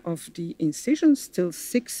increasing of the incisions till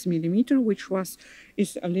 6 millimeter, which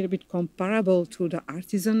is a little bit comparable to the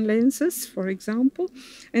artisan lenses, for example.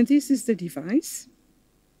 And this is the device.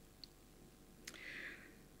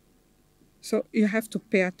 So you have to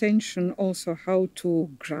pay attention also how to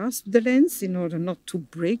grasp the lens in order not to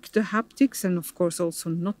break the haptics, and of course also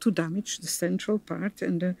not to damage the central part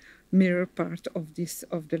and the mirror part of the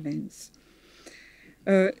lens.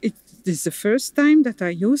 It is the first time that I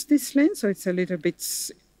use this lens, so it's a little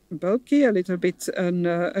bit bulky, a little bit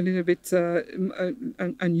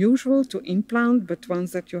unusual to implant, but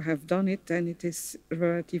once that you have done it, then it is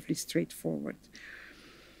relatively straightforward.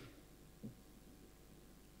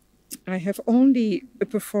 I have only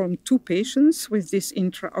performed 2 patients with this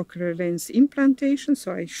intraocular lens implantation,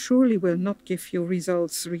 so I surely will not give you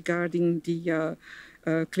results regarding the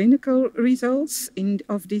clinical results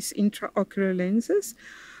of these intraocular lenses.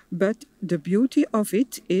 But the beauty of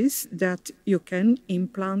it is that you can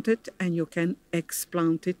implant it and you can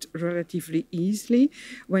explant it relatively easily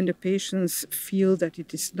when the patients feel that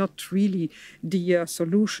it is not really the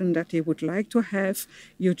solution that they would like to have.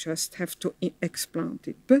 You just have to explant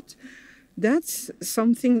it. But that's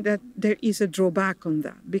something that there is a drawback on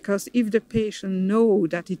that, because if the patient know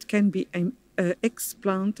that it can be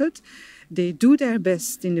explanted, they do their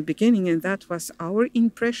best in the beginning, and that was our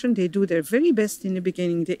impression. They do their very best in the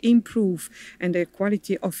beginning. They improve, and their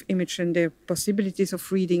quality of image and their possibilities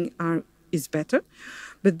of reading is better.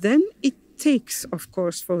 But then it takes, of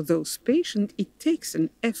course, for those patients, it takes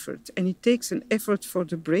an effort, and it takes an effort for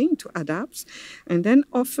the brain to adapt. And then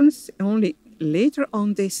often, only later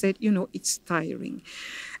on, they said, you know, it's tiring.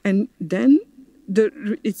 And then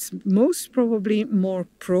it's most probably more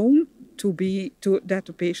prone that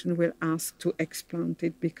the patient will ask to explant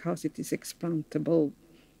it because it is explantable.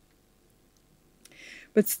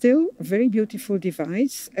 But still, a very beautiful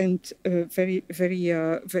device and a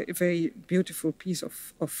very beautiful piece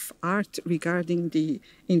of art regarding the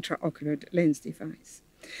intraocular lens device.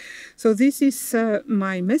 So this is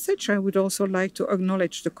my message. I would also like to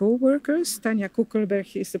acknowledge the co-workers. Tanja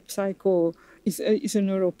Kuckelberg is a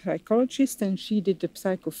neuropsychologist, and she did the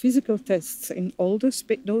psychophysical tests in all those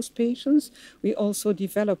patients. We also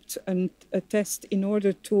developed a test in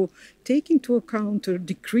order to take into account a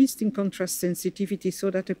decreased in contrast sensitivity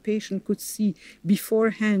so that the patient could see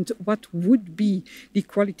beforehand what would be the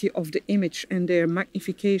quality of the image and their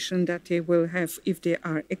magnification that they will have if they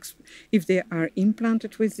are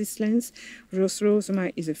implanted with this lens. Roos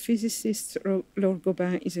Rosema is a physicist, Laure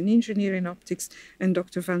Gobin is an engineer in optics, and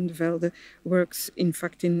Dr. Van de Velde works in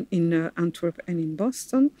fact in Antwerp and in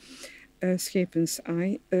Boston. Schepens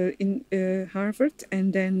I in Harvard,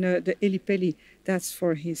 and then the Elipelli, that's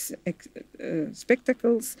for his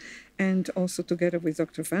spectacles, and also together with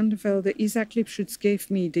Dr. Van de Velde. Isaac Lipschutz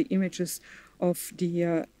gave me the images of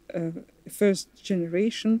the first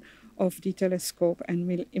generation of the telescope, and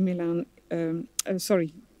Milan,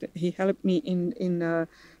 he helped me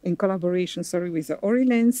in collaboration, with the ORI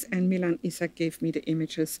lens, and Milan Isaac gave me the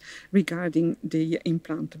images regarding the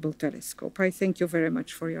implantable telescope. I thank you very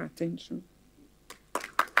much for your attention.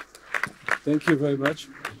 Thank you very much.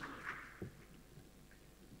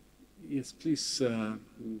 Yes, please.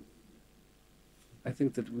 I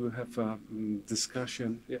think that we will have a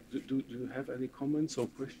discussion. Yeah. Do you have any comments or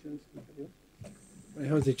questions? Yeah.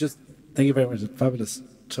 Jose, just thank you very much. A fabulous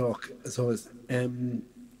talk as always.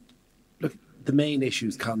 Look, the main issue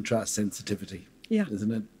is contrast sensitivity,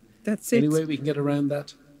 isn't it? That's it. Any way we can get around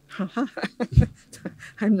that?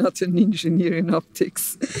 I'm not an engineer in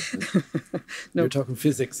optics. No. You're talking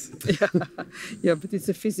physics. Yeah, but it's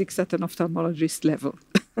a physics at an ophthalmologist level.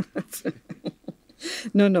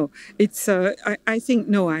 No. It's. I think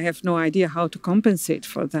no. I have no idea how to compensate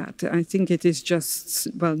for that. I think it is just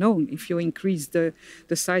well known. If you increase the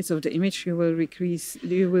size of the image, you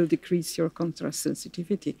will decrease your contrast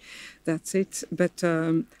sensitivity. That's it. But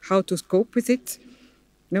how to cope with it?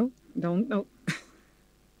 No, don't know.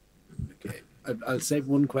 Okay, I'll save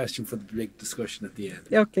one question for the big discussion at the end.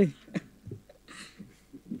 Okay.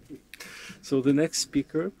 So the next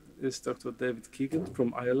speaker is Dr. David Keegan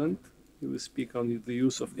from Ireland. He will speak on the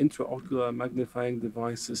use of intraocular magnifying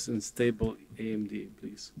devices in stable AMD,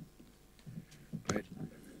 please. Right.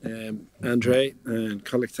 Andrzej and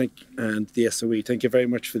colleague, and the SOE, thank you very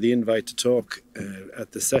much for the invite to talk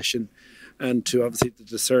at the session, and to obviously the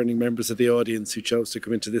discerning members of the audience who chose to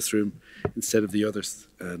come into this room instead of the others.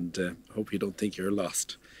 And I hope you don't think you're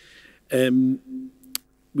lost.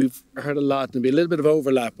 We've heard a lot, and there'll be a little bit of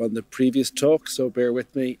overlap on the previous talk, so bear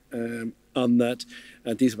with me on that.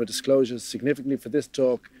 And these are my disclosures. Significantly for this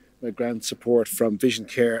talk, grant support from Vision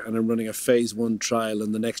Care, and I'm running a phase 1 trial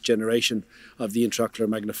on the next generation of the intra-ocular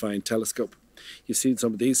magnifying telescope. You've seen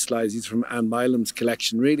some of these slides. These are from Anne Milam's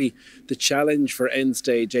collection. Really, the challenge for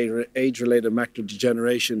end-stage age-related macular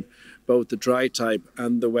degeneration, both the dry type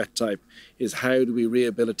and the wet type, is how do we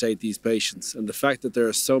rehabilitate these patients? And the fact that there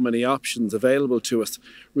are so many options available to us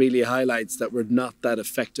really highlights that we're not that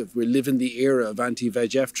effective. We live in the era of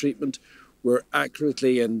anti-VEGF treatment. We're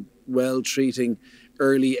accurately and well treating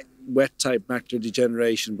early wet type macular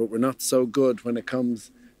degeneration, but we're not so good when it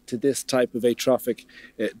comes to this type of atrophic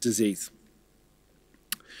disease.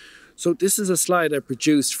 So this is a slide I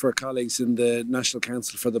produced for colleagues in the National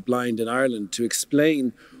Council for the Blind in Ireland to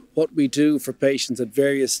explain what we do for patients at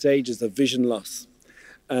various stages of vision loss.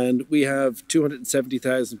 And we have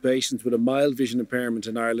 270,000 patients with a mild vision impairment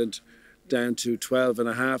in Ireland, down to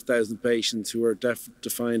 12,500 patients who are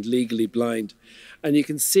defined legally blind. And you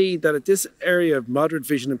can see that at this area of moderate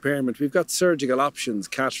vision impairment, we've got surgical options: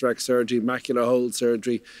 cataract surgery, macular hole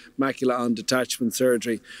surgery, macula on detachment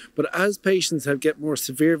surgery. But as patients get more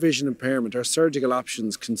severe vision impairment, our surgical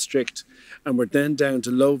options constrict, and we're then down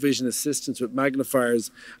to low vision assistance with magnifiers,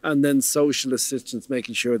 and then social assistance,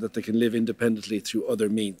 making sure that they can live independently through other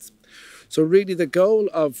means. So really the goal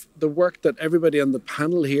of the work that everybody on the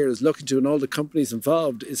panel here is looking to, and all the companies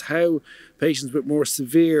involved, is how patients with more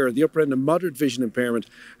severe, the upper end of moderate vision impairment,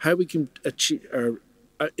 how we can achieve,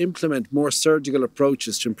 implement more surgical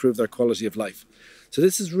approaches to improve their quality of life. So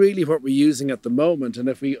this is really what we're using at the moment. And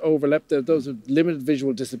if we overlap those with limited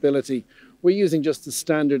visual disability, we're using just the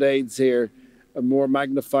standard aids here, more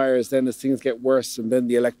magnifiers then as things get worse, and then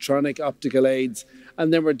the electronic optical aids,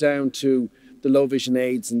 and then we're down to the low vision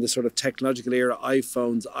aids in the sort of technological era,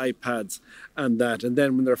 iPhones, iPads, and that. And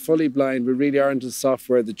then when they're fully blind, we really are into the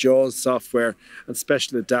software, the JAWS software, and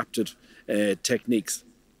special adapted techniques.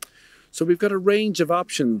 So we've got a range of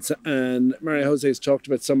options, and Maria Jose has talked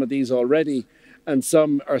about some of these already, and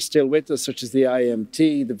some are still with us, such as the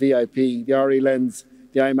IMT, the VIP, the RE lens,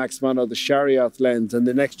 the IMAX mono, the Chariot lens, and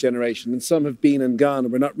the next generation. And some have been and gone,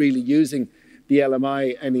 and we're not really using the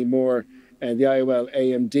LMI anymore. And the IOL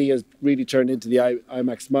AMD has really turned into the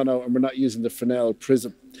IMAX mono, and we're not using the Fresnel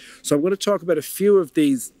prism. So I'm going to talk about a few of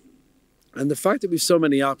these. And the fact that we've so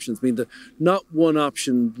many options means that not one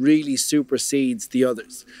option really supersedes the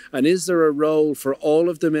others. And is there a role for all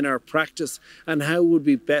of them in our practice? And how would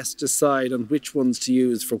we best decide on which ones to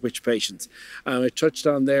use for which patients? I touched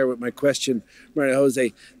on there with my question, Maria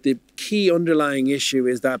Jose, the key underlying issue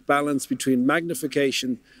is that balance between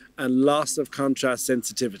magnification and loss of contrast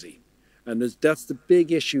sensitivity. And that's the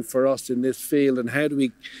big issue for us in this field, and how do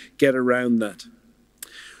we get around that?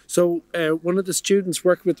 So one of the students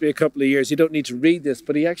worked with me a couple of years, you don't need to read this,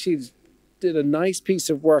 but he actually did a nice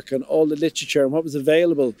piece of work on all the literature and what was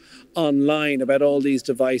available online about all these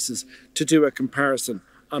devices to do a comparison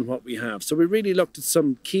on what we have. So we really looked at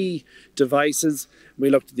some key devices. We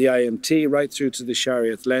looked at the IMT right through to the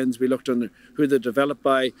Chariot lens. We looked on who they're developed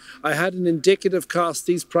by. I had an indicative cost.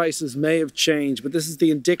 These prices may have changed, but this is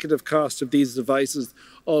the indicative cost of these devices,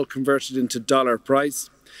 all converted into dollar price.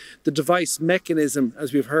 The device mechanism,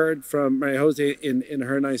 as we've heard from Maria Jose in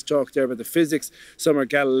her nice talk there about the physics, some are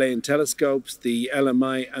Galilean telescopes, the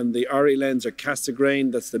LMI and the RE lens are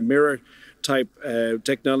Cassegrain, that's the mirror type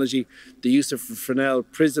technology, the use of Fresnel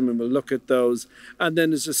prism, and we'll look at those. And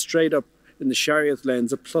then there's a straight up in the Chariot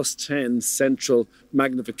lens, a +10 central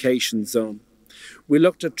magnification zone. We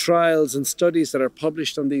looked at trials and studies that are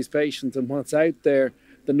published on these patients and what's out there,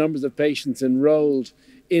 the numbers of patients enrolled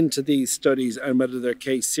into these studies and whether they're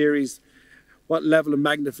case series, what level of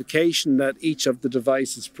magnification that each of the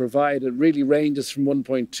devices provide. It really ranges from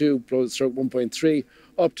 1.2 1.3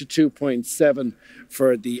 up to 2.7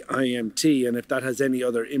 for the IMT, and if that has any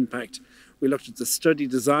other impact. We looked at the study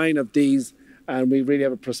design of these, and we really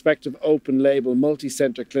have a prospective open label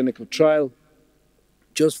multi-center clinical trial.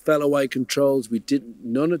 Just fellow eye controls.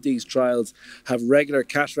 None of these trials have regular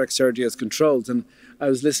cataract surgery as controls. And I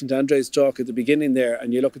was listening to Andrzej's talk at the beginning there,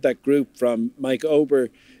 and you look at that group from Mike Ober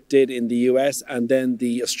did in the US and then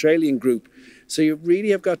the Australian group. So you really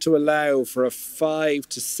have got to allow for a 5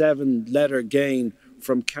 to 7 letter gain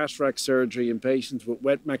from cataract surgery in patients with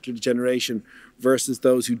wet macular degeneration versus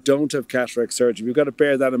those who don't have cataract surgery. We've got to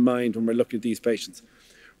bear that in mind when we're looking at these patients.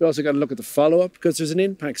 We also got to look at the follow-up, because there's an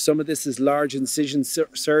impact. Some of this is large incision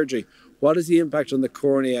surgery. What is the impact on the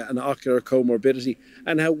cornea and ocular comorbidity,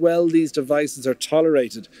 and how well these devices are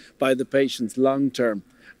tolerated by the patients long-term?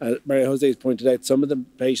 Maria Jose has pointed out some of the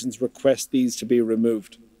patients request these to be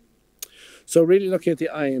removed. So really looking at the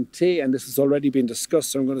IMT, and this has already been discussed,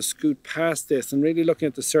 so I'm going to scoot past this, and really looking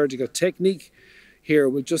at the surgical technique. here,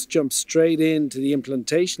 we'll just jump straight into the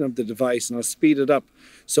implantation of the device, and I'll speed it up.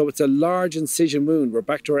 So it's a large incision wound. We're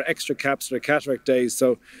back to our extracapsular cataract days,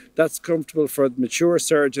 so that's comfortable for the mature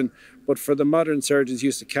surgeon, but for the modern surgeons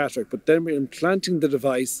used to cataract. But then we're implanting the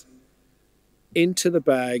device into the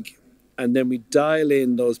bag, and then we dial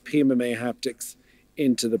in those PMMA haptics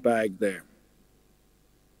into the bag there.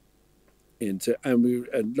 And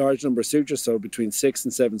a large number of sutures, so between 6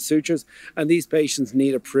 and 7 sutures. And these patients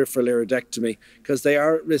need a peripheral iridectomy because they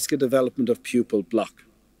are at risk of development of pupil block.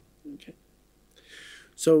 Okay.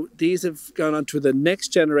 So these have gone on to the next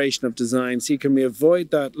generation of design. See, can we avoid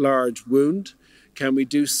that large wound? Can we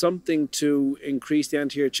do something to increase the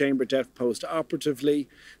anterior chamber depth post-operatively?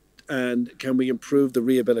 And can we improve the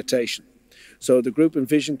rehabilitation? So the group in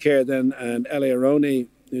Vision Care then, and L.A. Aroni,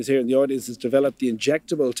 who's here in the audience, has developed the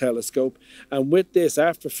injectable telescope. And with this,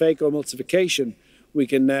 after phacoemulsification, we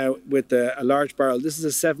can now, with a large barrel, this is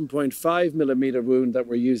a 7.5 millimeter wound that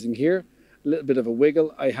we're using here. A little bit of a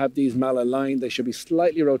wiggle. I have these malaligned. They should be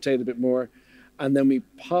slightly rotated a bit more. And then we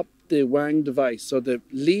pop the Wang device. So the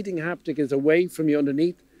leading haptic is away from you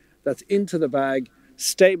underneath. That's into the bag,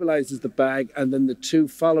 stabilizes the bag, and then the 2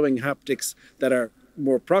 following haptics that are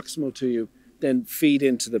more proximal to you then feed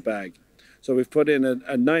into the bag. So we've put in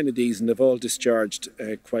a 9 of these, and they've all discharged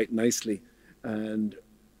quite nicely. And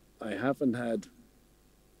I haven't had,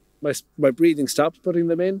 my breathing stopped putting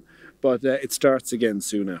them in, but it starts again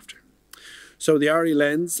soon after. So the RE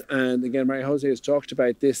lens, and again, Maria Jose has talked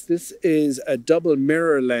about this. This is a double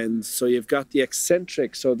mirror lens. So you've got the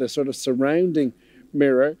eccentric, so the sort of surrounding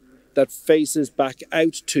mirror that faces back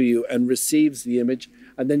out to you and receives the image.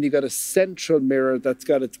 And then you've got a central mirror that's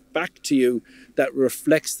got its back to you that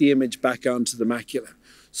reflects the image back onto the macula.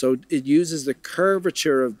 So it uses the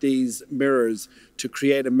curvature of these mirrors to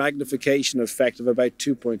create a magnification effect of about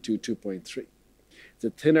 2.2, 2.3. It's a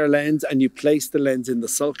thinner lens, and you place the lens in the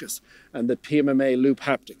sulcus and the PMMA loop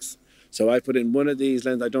haptics. So I put in one of these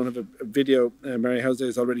lenses. I don't have a video. Mary Jose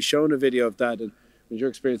has already shown a video of that and your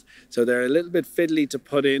experience. So they're a little bit fiddly to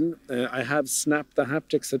put in. I have snapped the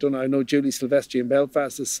haptics. I know Julie Silvestri in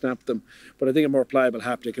Belfast has snapped them, but I think a more pliable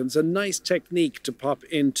haptic. And it's a nice technique to pop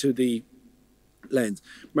into the lens.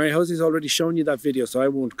 Mary Jose has already shown you that video, so I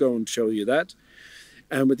won't go and show you that.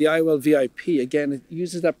 And with the IOL VIP, again, it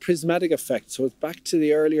uses that prismatic effect. So it's back to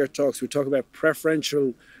the earlier talks. We talk about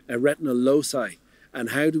preferential retinal loci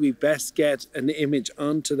and how do we best get an image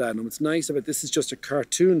onto that. And what's nice about this is just a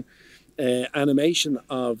cartoon animation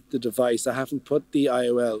of the device. I haven't put the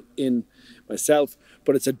IOL in myself,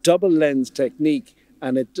 but it's a double lens technique,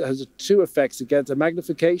 and it has 2 effects. It gets a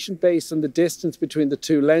magnification based on the distance between the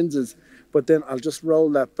 2 lenses, but then I'll just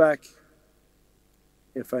roll that back,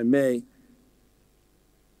 if I may.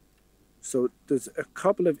 So there's a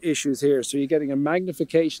couple of issues here. So you're getting a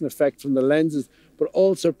magnification effect from the lenses, but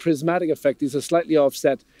also a prismatic effect. These are slightly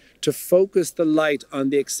offset to focus the light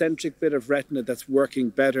on the eccentric bit of retina that's working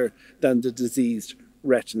better than the diseased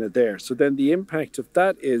retina there. So then the impact of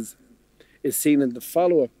that is seen in the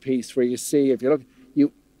follow-up piece where you see, if you look,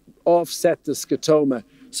 you offset the scotoma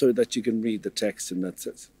so that you can read the text in that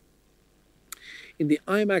sense. In the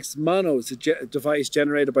IMAX Mono, it's a device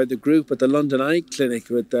generated by the group at the London Eye Clinic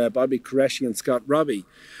with Bobby Qureshi and Scott Robbie.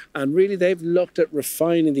 And really they've looked at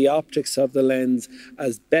refining the optics of the lens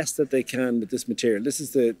as best that they can with this material. This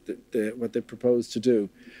is what they propose to do.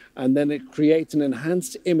 And then it creates an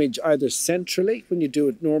enhanced image either centrally when you do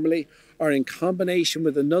it normally, or in combination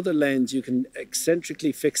with another lens, you can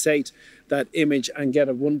eccentrically fixate that image and get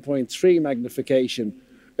a 1.3 magnification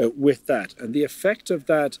with that. And the effect of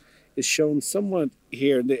that is shown somewhat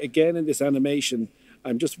here. Again, in this animation,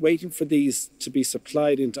 I'm just waiting for these to be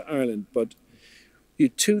supplied into Ireland. But you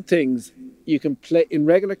 2 things. You can play in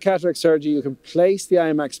regular cataract surgery, you can place the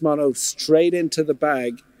IMAX Mono straight into the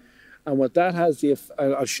bag. And what that has,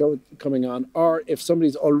 I'll show it coming on, or if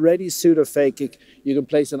somebody's already pseudophakic, you can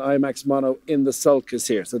place an IMAX Mono in the sulcus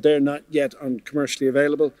here. So they're not yet commercially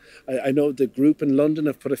available. I know the group in London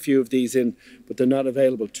have put a few of these in, but they're not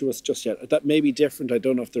available to us just yet. That may be different. I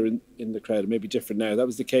don't know if they're in the crowd. It may be different now. That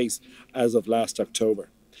was the case as of last October.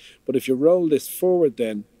 But if you roll this forward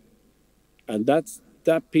then, and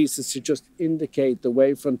that piece is to just indicate the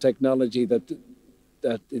wavefront technology that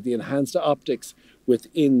the enhanced optics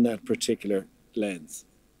within that particular lens.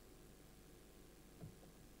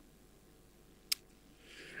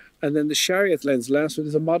 And then the Chariot lens, last one,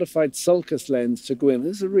 is a modified sulcus lens to go in.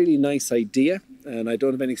 This is a really nice idea, and I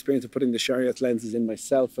don't have any experience of putting the Chariot lenses in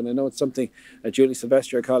myself, and I know it's something Julie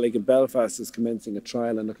Silvestri, our colleague in Belfast, is commencing a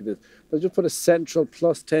trial and look at this. But just put a central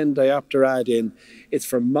 +10 diopter add in. It's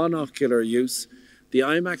for monocular use. The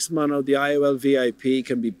IMAX Mono, the IOL VIP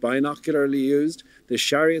can be binocularly used. The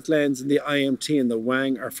Chariot lens and the IMT and the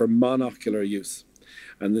Wang are for monocular use.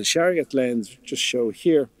 And the Chariot lens, just show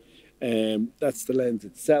here, that's the lens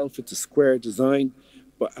itself. It's a square design,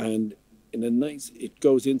 and in a nice, it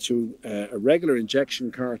goes into a regular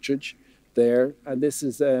injection cartridge there. And this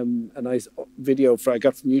is a nice video I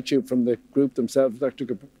got from YouTube from the group themselves, Dr.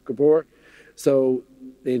 Gabor. So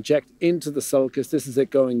they inject into the sulcus. This is it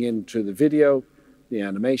going into the video, the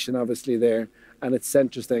animation obviously there, and it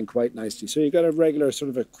centers then quite nicely. So you've got a regular sort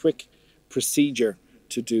of a quick procedure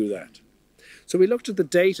to do that. So we looked at the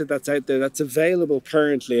data that's out there that's available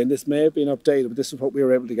currently, and this may have been updated, but this is what we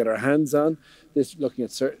were able to get our hands on. This looking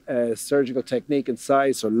at surgical technique and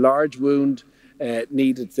size, so large wound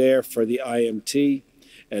needed there for the IMT,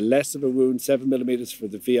 less of a wound, 7 millimeters for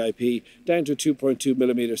the VIP, down to a 2.2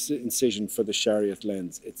 millimeter incision for the Chariot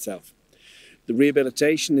lens itself. The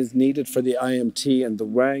rehabilitation is needed for the IMT and the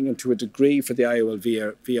Wang, and to a degree for the IOL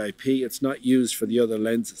VIP. It's not used for the other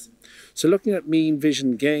lenses. So looking at mean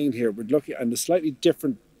vision gain here, we're looking at the slightly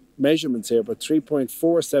different measurements here, but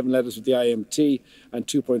 3.47 letters with the IMT and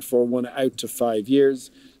 2.41 out to 5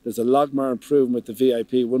 years. There's a logmar improvement with the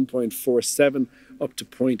VIP, 1.47 up to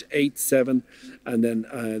 0.87, and then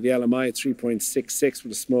the LMI at 3.66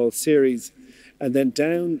 with a small series. And then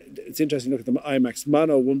down, it's interesting to look at the IMAX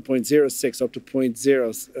mono, 1.06 up to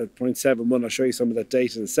 0.71. I'll show you some of that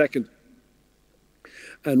data in a second.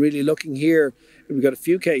 And really looking here, we've got a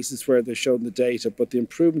few cases where they're showing the data, but the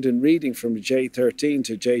improvement in reading from J13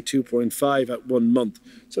 to J2.5 at 1 month.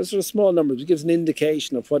 So it's sort of small numbers. It gives an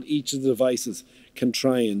indication of what each of the devices can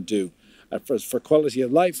try and do. For quality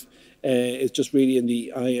of life, it's just really in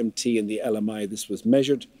the IMT and the LMI this was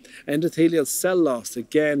measured. Endothelial cell loss,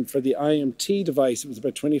 again, for the IMT device, it was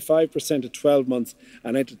about 25% at 12 months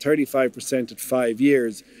and out to 35% at 5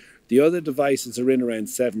 years. The other devices are in around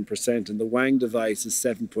 7%, and the Wang device is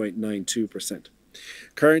 7.92%.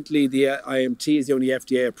 Currently, the IMT is the only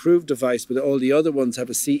FDA-approved device, but all the other ones have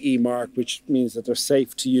a CE mark, which means that they're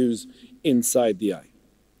safe to use inside the eye.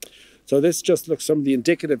 So this just looks some of the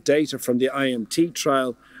indicative data from the IMT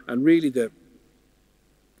trial, and really when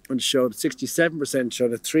it showed 67%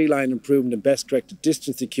 showed a 3-line improvement in best corrected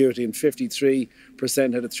distance acuity, and 53%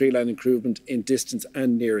 had a 3-line improvement in distance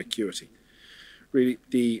and near acuity. Really,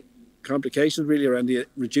 the complications really around the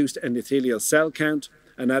reduced endothelial cell count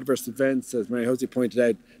and adverse events, as Maria-Jose pointed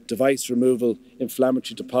out, device removal,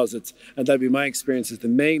 inflammatory deposits, and that'd be my experience is the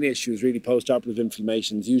main issue is really post-operative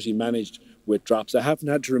inflammation, is usually managed with drops. I haven't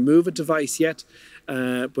had to remove a device yet,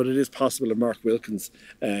 but it is possible, and Mark Wilkins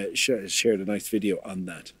shared a nice video on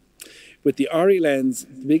that. With the RE lens,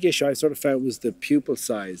 the big issue I sort of found was the pupil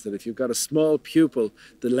size, that if you've got a small pupil,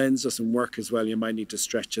 the lens doesn't work as well. You might need to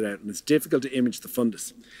stretch it out, and it's difficult to image the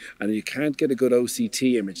fundus. And you can't get a good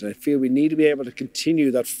OCT image. And I feel we need to be able to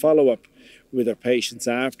continue that follow-up with our patients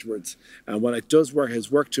afterwards. And when it does work,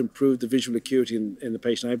 has worked to improve the visual acuity in the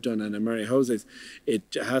patient I've done and in Maria Jose's,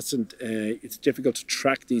 it's difficult to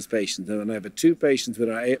track these patients. And I have 2 patients with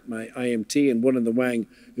my IMT and 1 in the Wang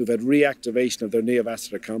who've had reactivation of their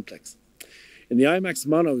neovascular complex. In the IMAX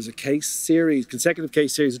mono is a consecutive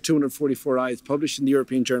case series of 244 eyes published in the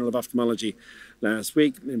European Journal of Ophthalmology last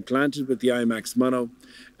week, implanted with the IMAX mono.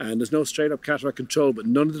 And there's no straight up cataract control, but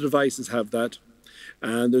none of the devices have that.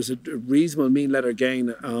 And there's a reasonable mean letter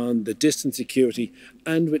gain on the distance acuity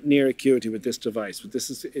and with near acuity with this device. But this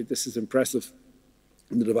is impressive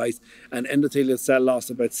in the device. And endothelial cell loss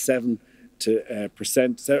about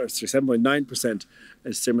 7.9%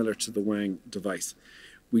 is similar to the Wang device.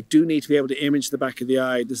 We do need to be able to image the back of the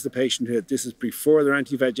eye. This is the patient this is before their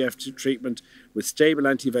anti-VEGF treatment with stable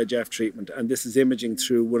anti-VEGF treatment, and this is imaging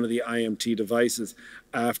through one of the IMT devices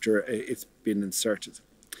after it's been inserted.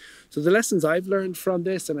 So the lessons I've learned from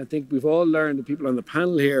this, and I think we've all learned, the people on the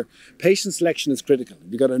panel here, patient selection is critical.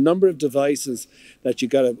 You've got a number of devices that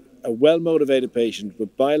you've got a well-motivated patient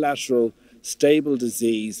with bilateral, stable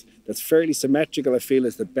disease that's fairly symmetrical, I feel,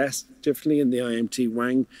 is the best, definitely in the IMT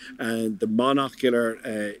Wang and the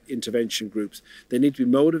monocular intervention groups. They need to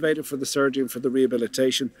be motivated for the surgery and for the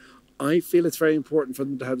rehabilitation. I feel it's very important for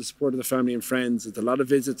them to have the support of the family and friends. There's a lot of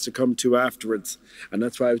visits to come to afterwards. And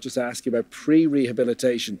that's why I was just asking about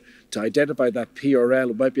pre-rehabilitation to identify that PRL.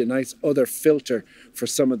 It might be a nice other filter for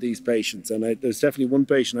some of these patients. And there's definitely one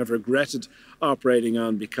patient I've regretted operating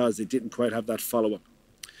on because they didn't quite have that follow-up.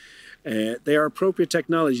 They are appropriate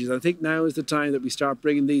technologies. I think now is the time that we start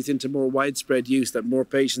bringing these into more widespread use, that more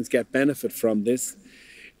patients get benefit from this.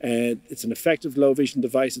 It's an effective low vision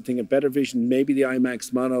device. I think a better vision, maybe the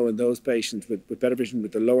IMAX mono in those patients with better vision,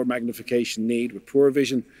 with the lower magnification need. With poor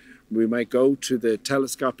vision, we might go to the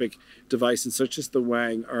telescopic devices such as the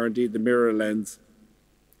Wang or indeed the mirror lens.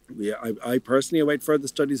 I personally await further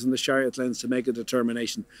studies on the Chariot lens to make a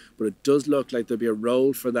determination, but it does look like there'll be a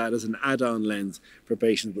role for that as an add-on lens for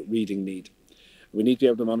patients with reading need. We need to be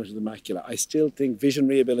able to monitor the macula. I still think vision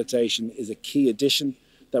rehabilitation is a key addition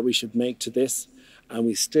that we should make to this, and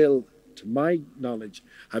we still, to my knowledge,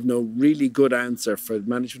 have no really good answer for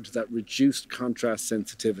management of that reduced contrast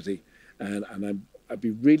sensitivity. And I'd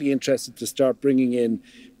be really interested to start bringing in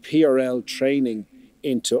PRL training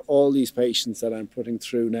into all these patients that I'm putting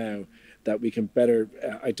through now, that we can better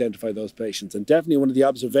identify those patients. And definitely one of the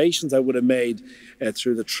observations I would have made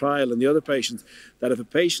through the trial and the other patients, that if a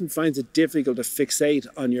patient finds it difficult to fixate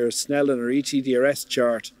on your Snellen or ETDRS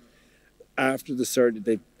chart after the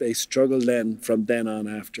surgery, they struggle then from then on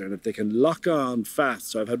after. And if they can lock on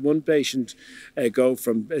fast, so I've had one patient go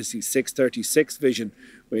from basically 636 vision,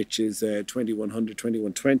 which is 2100,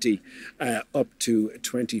 2120, up to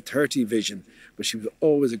 2030 vision, but she was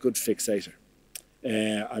always a good fixator.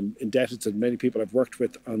 I'm indebted to many people I've worked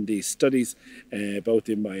with on these studies, both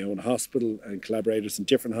in my own hospital and collaborators in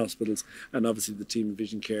different hospitals, and obviously the team of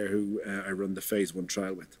Vision Care who I run the phase 1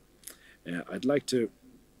 trial with. I'd like to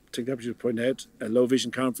take the opportunity to point out a low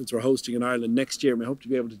vision conference we're hosting in Ireland next year, and we hope to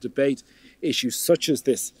be able to debate issues such as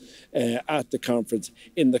this at the conference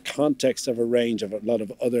in the context of a range of a lot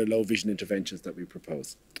of other low vision interventions that we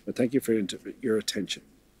propose. But thank you for your attention.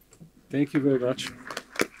 Thank you very much.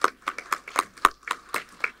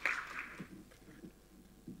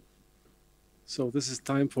 So this is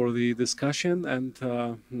time for the discussion, and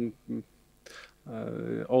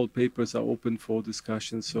all papers are open for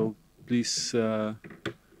discussion, so please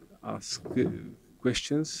ask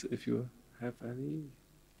questions if you have any.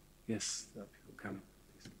 Yes, people come.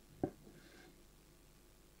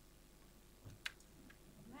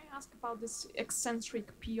 May I ask about this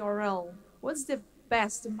eccentric PRL? What's the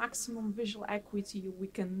best, the maximum visual acuity we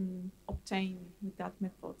can obtain with that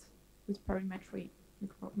method, with perimetry,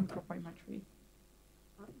 microperimetry?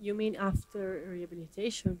 You mean after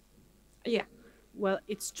rehabilitation? Yeah. Well,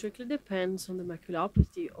 it strictly depends on the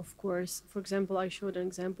maculopathy, of course. For example, I showed an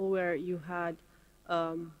example where you had,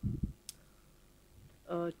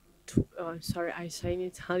 sorry, I say in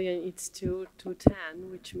Italian, it's 2 to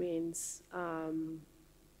 10, which means 20.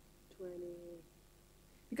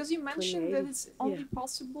 Because you mentioned that it's only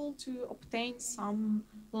possible to obtain some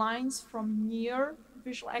lines from near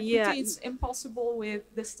visual acuity. Yeah. It's impossible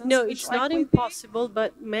with distance. No, it's not impossible,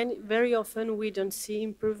 but very often we don't see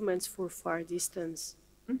improvements for far distance.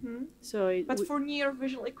 Mm-hmm. So, but for near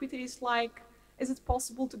visual acuity, it's like, is it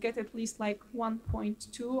possible to get at least like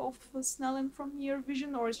 1.2 of Snellen from near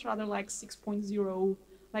vision, or is rather like 6.0,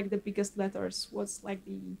 like the biggest letters? What's like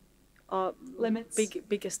the limits?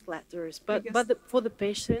 Biggest letters, but for the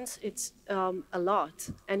patients it's a lot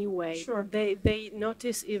anyway. Sure. They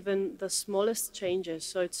notice even the smallest changes,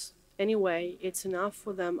 so it's enough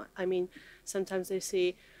for them. I mean, sometimes they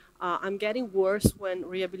say I'm getting worse when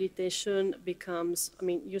rehabilitation becomes, I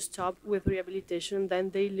mean, you stop with rehabilitation,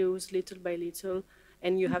 then they lose little by little,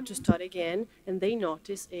 and you have to start again, and they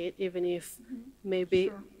notice it, even if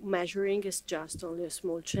maybe measuring is just only a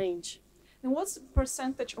small change. And what's the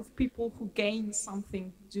percentage of people who gain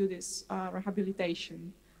something to do this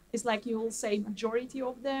rehabilitation? Is like you will say majority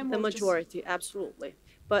of them? The majority, absolutely.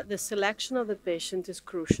 But the selection of the patient is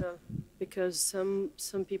crucial, because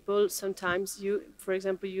some people, sometimes for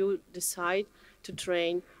example, you decide to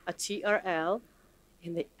train a TRL,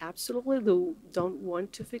 and they absolutely don't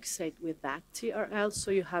want to fixate with that TRL, so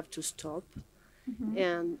you have to stop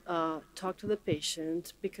and talk to the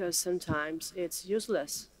patient, because sometimes it's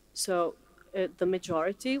useless. So the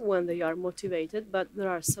majority when they are motivated, but there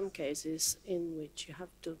are some cases in which you have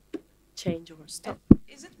to change or stop.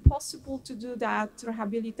 Is it possible to do that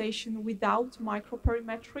rehabilitation without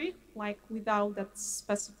microperimetry, like without that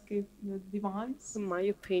specific device? In my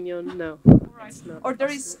opinion, no. Right. Or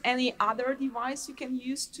there is any other device you can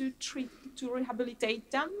use to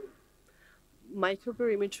rehabilitate them?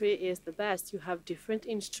 Microperimetry is the best. You have different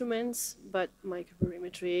instruments, but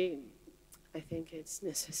microperimetry, I think it's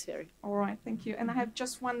necessary. All right, thank you. And I have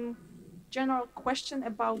just one general question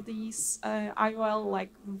about these IOL,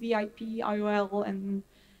 like VIP IOL and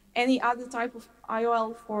any other type of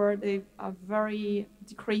IOL for the very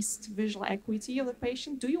decreased visual acuity of the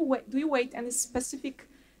patient. Do you wait any specific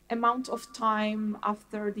amount of time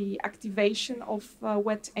after the activation of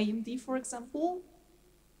wet AMD, for example?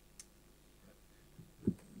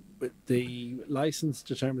 But the license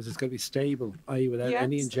determines it's going to be stable, i.e. without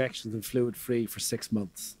any injections and fluid free for 6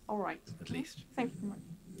 months. All right. At least. Thank you very much.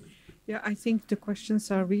 Yeah, I think the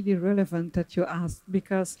questions are really relevant that you asked,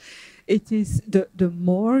 because it is the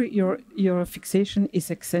more your fixation is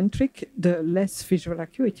eccentric, the less visual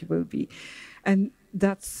acuity will be. And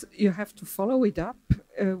that's, you have to follow it up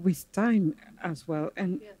with time as well.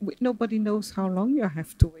 And nobody knows how long you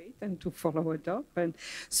have to wait and to follow it up. And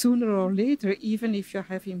sooner or later, even if you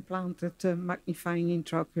have implanted a magnifying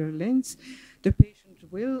intraocular lens, the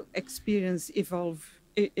patient will experience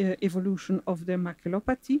evolution of their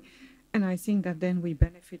maculopathy. And I think that then we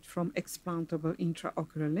benefit from explantable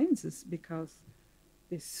intraocular lenses, because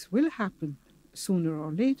this will happen sooner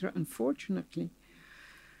or later, unfortunately.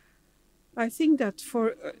 I think that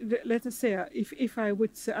for, let us say, if I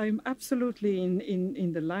would say, I'm absolutely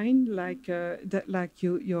in the line like that, like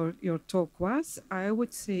your talk was. I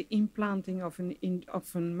would say implanting of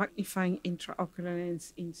an magnifying intraocular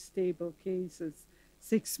lens in stable cases,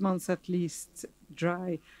 6 months at least,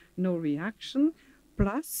 dry, no reaction,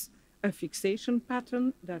 plus a fixation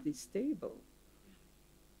pattern that is stable.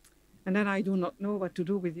 And then I do not know what to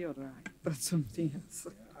do with the other eye. That's something else.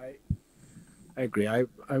 I agree.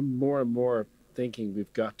 I'm more and more thinking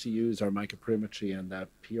we've got to use our microperimetry and that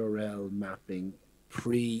PRL mapping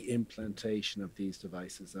pre-implantation of these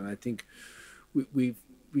devices. And I think we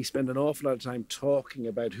spend an awful lot of time talking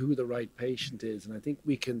about who the right patient is. And I think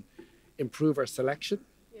we can improve our selection.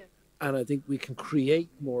 Yeah. And I think we can create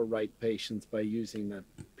more right patients by using that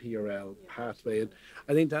PRL pathway. And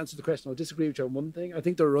I think to answer the question, I'll disagree with you on one thing. I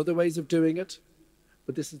think there are other ways of doing it.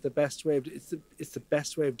 But this is the best way. It's the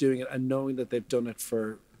best way of doing it, and knowing that they've done it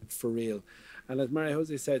for real. And as Maria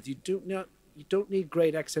Jose said, you don't need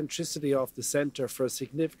great eccentricity off the center for a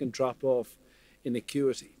significant drop off in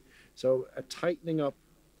acuity. So a tightening up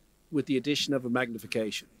with the addition of a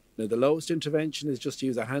magnification. Now the lowest intervention is just to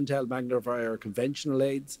use a handheld magnifier or conventional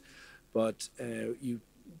aids, but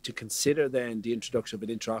to consider then the introduction of an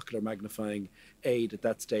intraocular magnifying aid at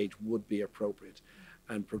that stage would be appropriate.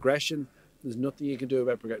 And progression, there's nothing you can do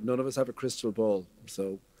about progression. None of us have a crystal ball,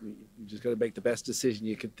 so you just got to make the best decision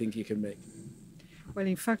you can think you can make. Well,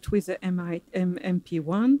 in fact, with the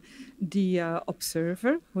MP1, the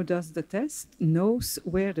observer who does the test knows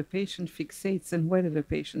where the patient fixates and whether the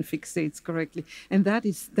patient fixates correctly. And that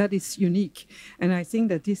is unique. And I think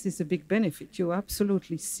that this is a big benefit. You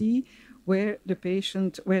absolutely see where the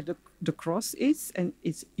patient, where the cross is, and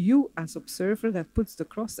it's you as observer that puts the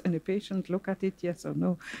cross, and the patient look at it, yes or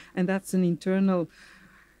no. And that's an internal,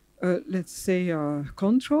 let's say,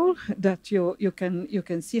 control that you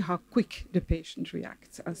can see how quick the patient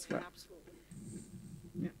reacts as well.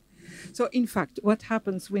 Yeah. So in fact, what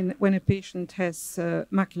happens when a patient has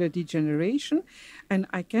macular degeneration, and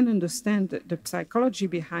I can understand the psychology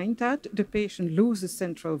behind that, the patient loses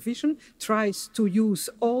central vision, tries to use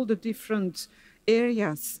all the different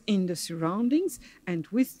areas in the surroundings, and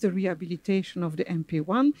with the rehabilitation of the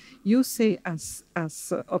MP1, you say as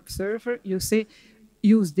observer, you say,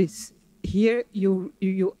 use this. Here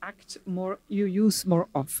you act more, you use more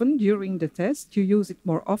often during the test, you use it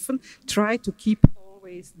more often, try to keep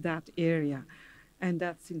always that area. And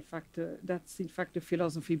that's in fact the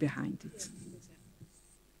philosophy behind it.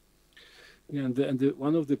 Yeah, and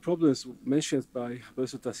one of the problems mentioned by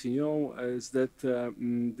Professor Tassignon is that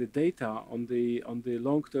the data on the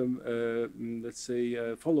long-term, let's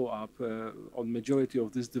say, follow-up on majority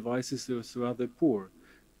of these devices is rather poor.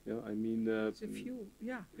 Yeah, I mean, there's a few,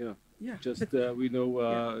 yeah. Just we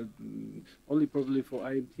know only probably for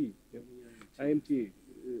IMT. Yeah. IMT.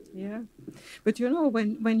 Yeah, but you know,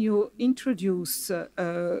 when you introduce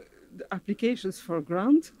applications for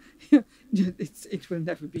grant, it will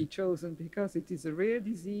never be chosen because it is a rare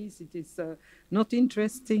disease. It is not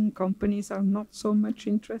interesting. Companies are not so much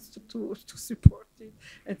interested to support it,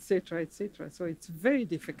 etc., etc. So it's very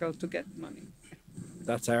difficult to get money.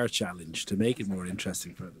 That's our challenge, to make it more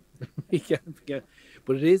interesting for them. We can't forget,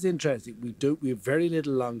 but it is interesting. We have very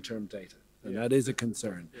little long-term data, and that is a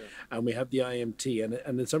concern. Yeah. And we have the IMT,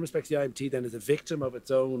 and in some respects, the IMT then is a victim of its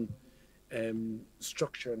own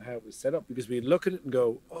structure and how it was set up, because we look at it and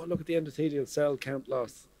go, oh, look at the endothelial cell count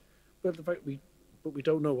loss. Well, but we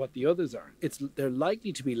don't know what the others are. They're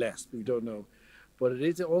likely to be less, but we don't know. But it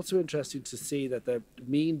is also interesting to see that the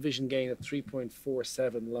mean vision gain of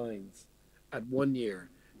 3.47 lines at 1 year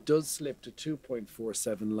does slip to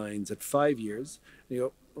 2.47 lines at 5 years. And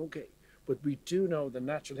you go, okay, but we do know the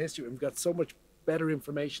natural history. We've got so much better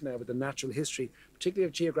information now with the natural history, particularly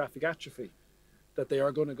of geographic atrophy, that they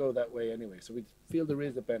are going to go that way anyway. So we feel there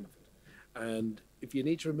is a benefit. And if you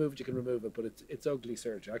need to remove it, you can remove it, but it's ugly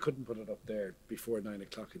surgery. I couldn't put it up there before 9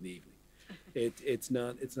 o'clock in the evening. It's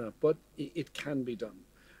not, but it can be done.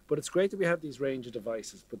 But it's great that we have these range of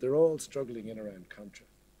devices, but they're all struggling in around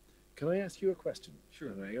contrast. Can I ask you a question?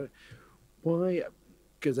 Sure. Why?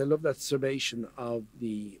 Because I love that summation of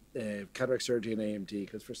the cataract surgery in AMD,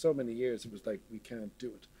 because for so many years it was like, we can't do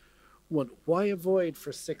it. One, why avoid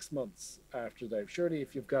for 6 months after that? Surely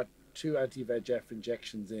if you've got 2 anti-VEGF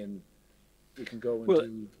injections in, you can go and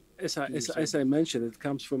do... As I mentioned, it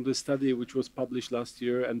comes from the study which was published last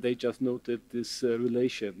year, and they just noted this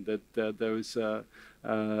relation that there is a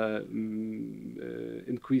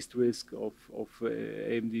increased risk of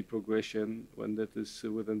AMD progression when that is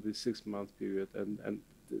within the 6-month period, and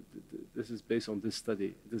this is based on this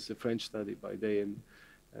study. This is a French study by they and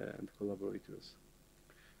collaborators.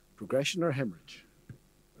 Progression or hemorrhage?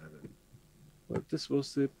 Well, this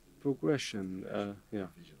was the progression. Yeah.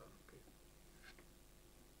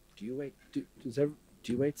 Do you wait? Do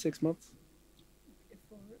you wait 6 months?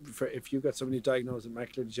 If you got somebody diagnosed with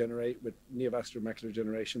neovascular macular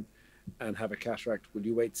degeneration and have a cataract, will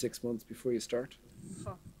you wait 6 months before you start?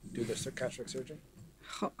 Do the cataract surgery?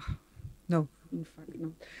 No, in fact,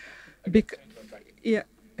 no. Yeah.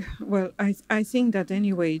 Well, I think that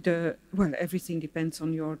anyway. Everything depends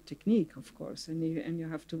on your technique, of course, and you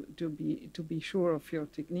have to be sure of your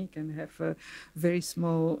technique and have very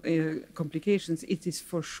small complications. It is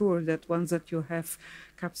for sure that once that you have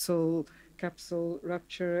capsule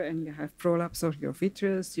rupture and you have prolapse of your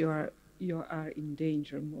vitreous, you are in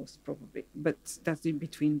danger most probably. But that's in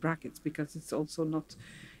between brackets, because it's also not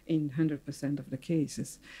in 100% of the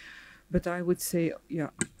cases. But I would say, yeah.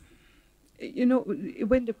 You know,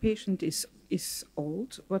 when the patient is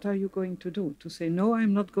old, what are you going to do? To say, no,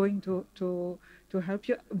 I'm not going to help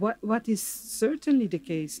you? What is certainly the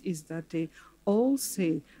case is that they all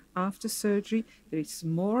say after surgery there is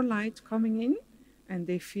more light coming in, and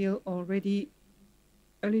they feel already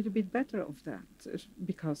a little bit better of that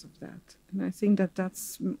because of that. And I think that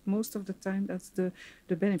that's most of the time that's the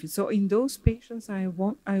benefit. So in those patients,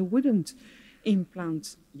 I wouldn't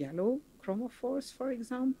implant yellow chromophores, for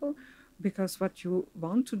example, because what you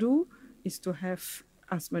want to do is to have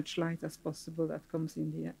as much light as possible that comes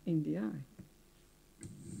in the eye.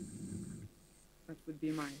 That would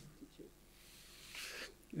be my attitude.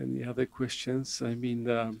 Any other questions? I mean,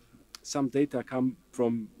 some data come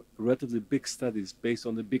from relatively big studies based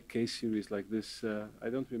on the big case series like this. I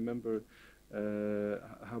don't remember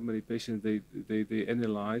how many patients they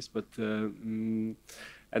analyzed, but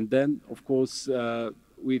and then of course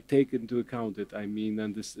we take into account it. I mean,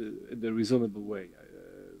 and this in a reasonable way.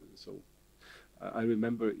 So I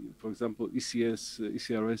remember, for example, ECRS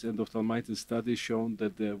endophthalmitis study shown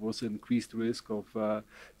that there was an increased risk of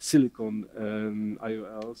silicone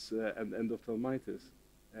IOLs and endophthalmitis,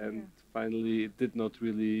 and finally it did not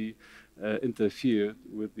really interfere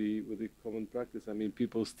with the common practice. I mean,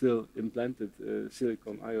 people still implanted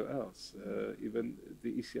silicone IOLs. Even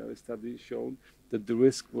the ECRS study shown that the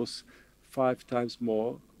risk was 5 times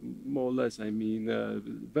more or less. I mean,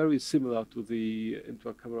 very similar to the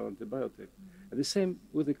intracameral antibiotic. And the same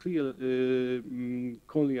with the clear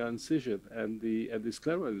corneal incision and the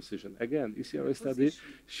scleral incision. Again, ECRS study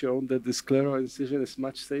shown that the scleral incision is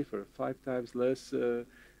much safer, 5 times less than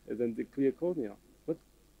the clear cornea. But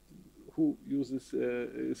who uses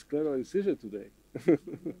scleral incision today?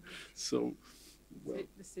 So, well.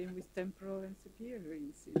 The same with temporal and superior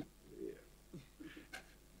incision.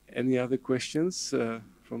 Any other questions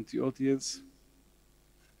from the audience?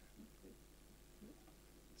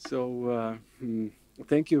 So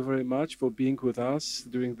thank you very much for being with us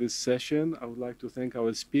during this session. I would like to thank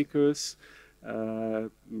our speakers.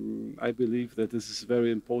 I believe that this is a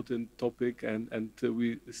very important topic, and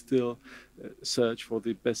we still search for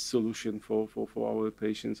the best solution for our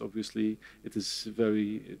patients. Obviously, it is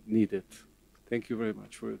very needed. Thank you very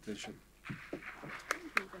much for your attention.